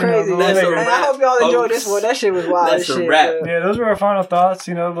thoughts. That's crazy. You know, That's little a nigga- And I hope y'all enjoyed this one. That shit was wild. That's as a shit, wrap. man. Yeah, those were our final thoughts.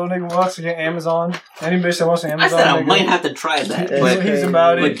 You know, little nigga wants to get Amazon. Any bitch that wants an I Amazon, said I nigga, might have to try that. That's But, he's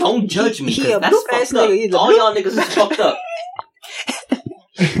about but it. don't judge me, He a because that's blue ass fucked up. nigga. He's a All blue- y'all niggas is fucked up.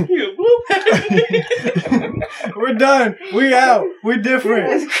 We're done. We out. We different.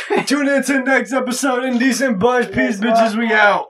 That's crazy. Tune in to the next episode. Indecent Buzz. Peace, bitches. We out.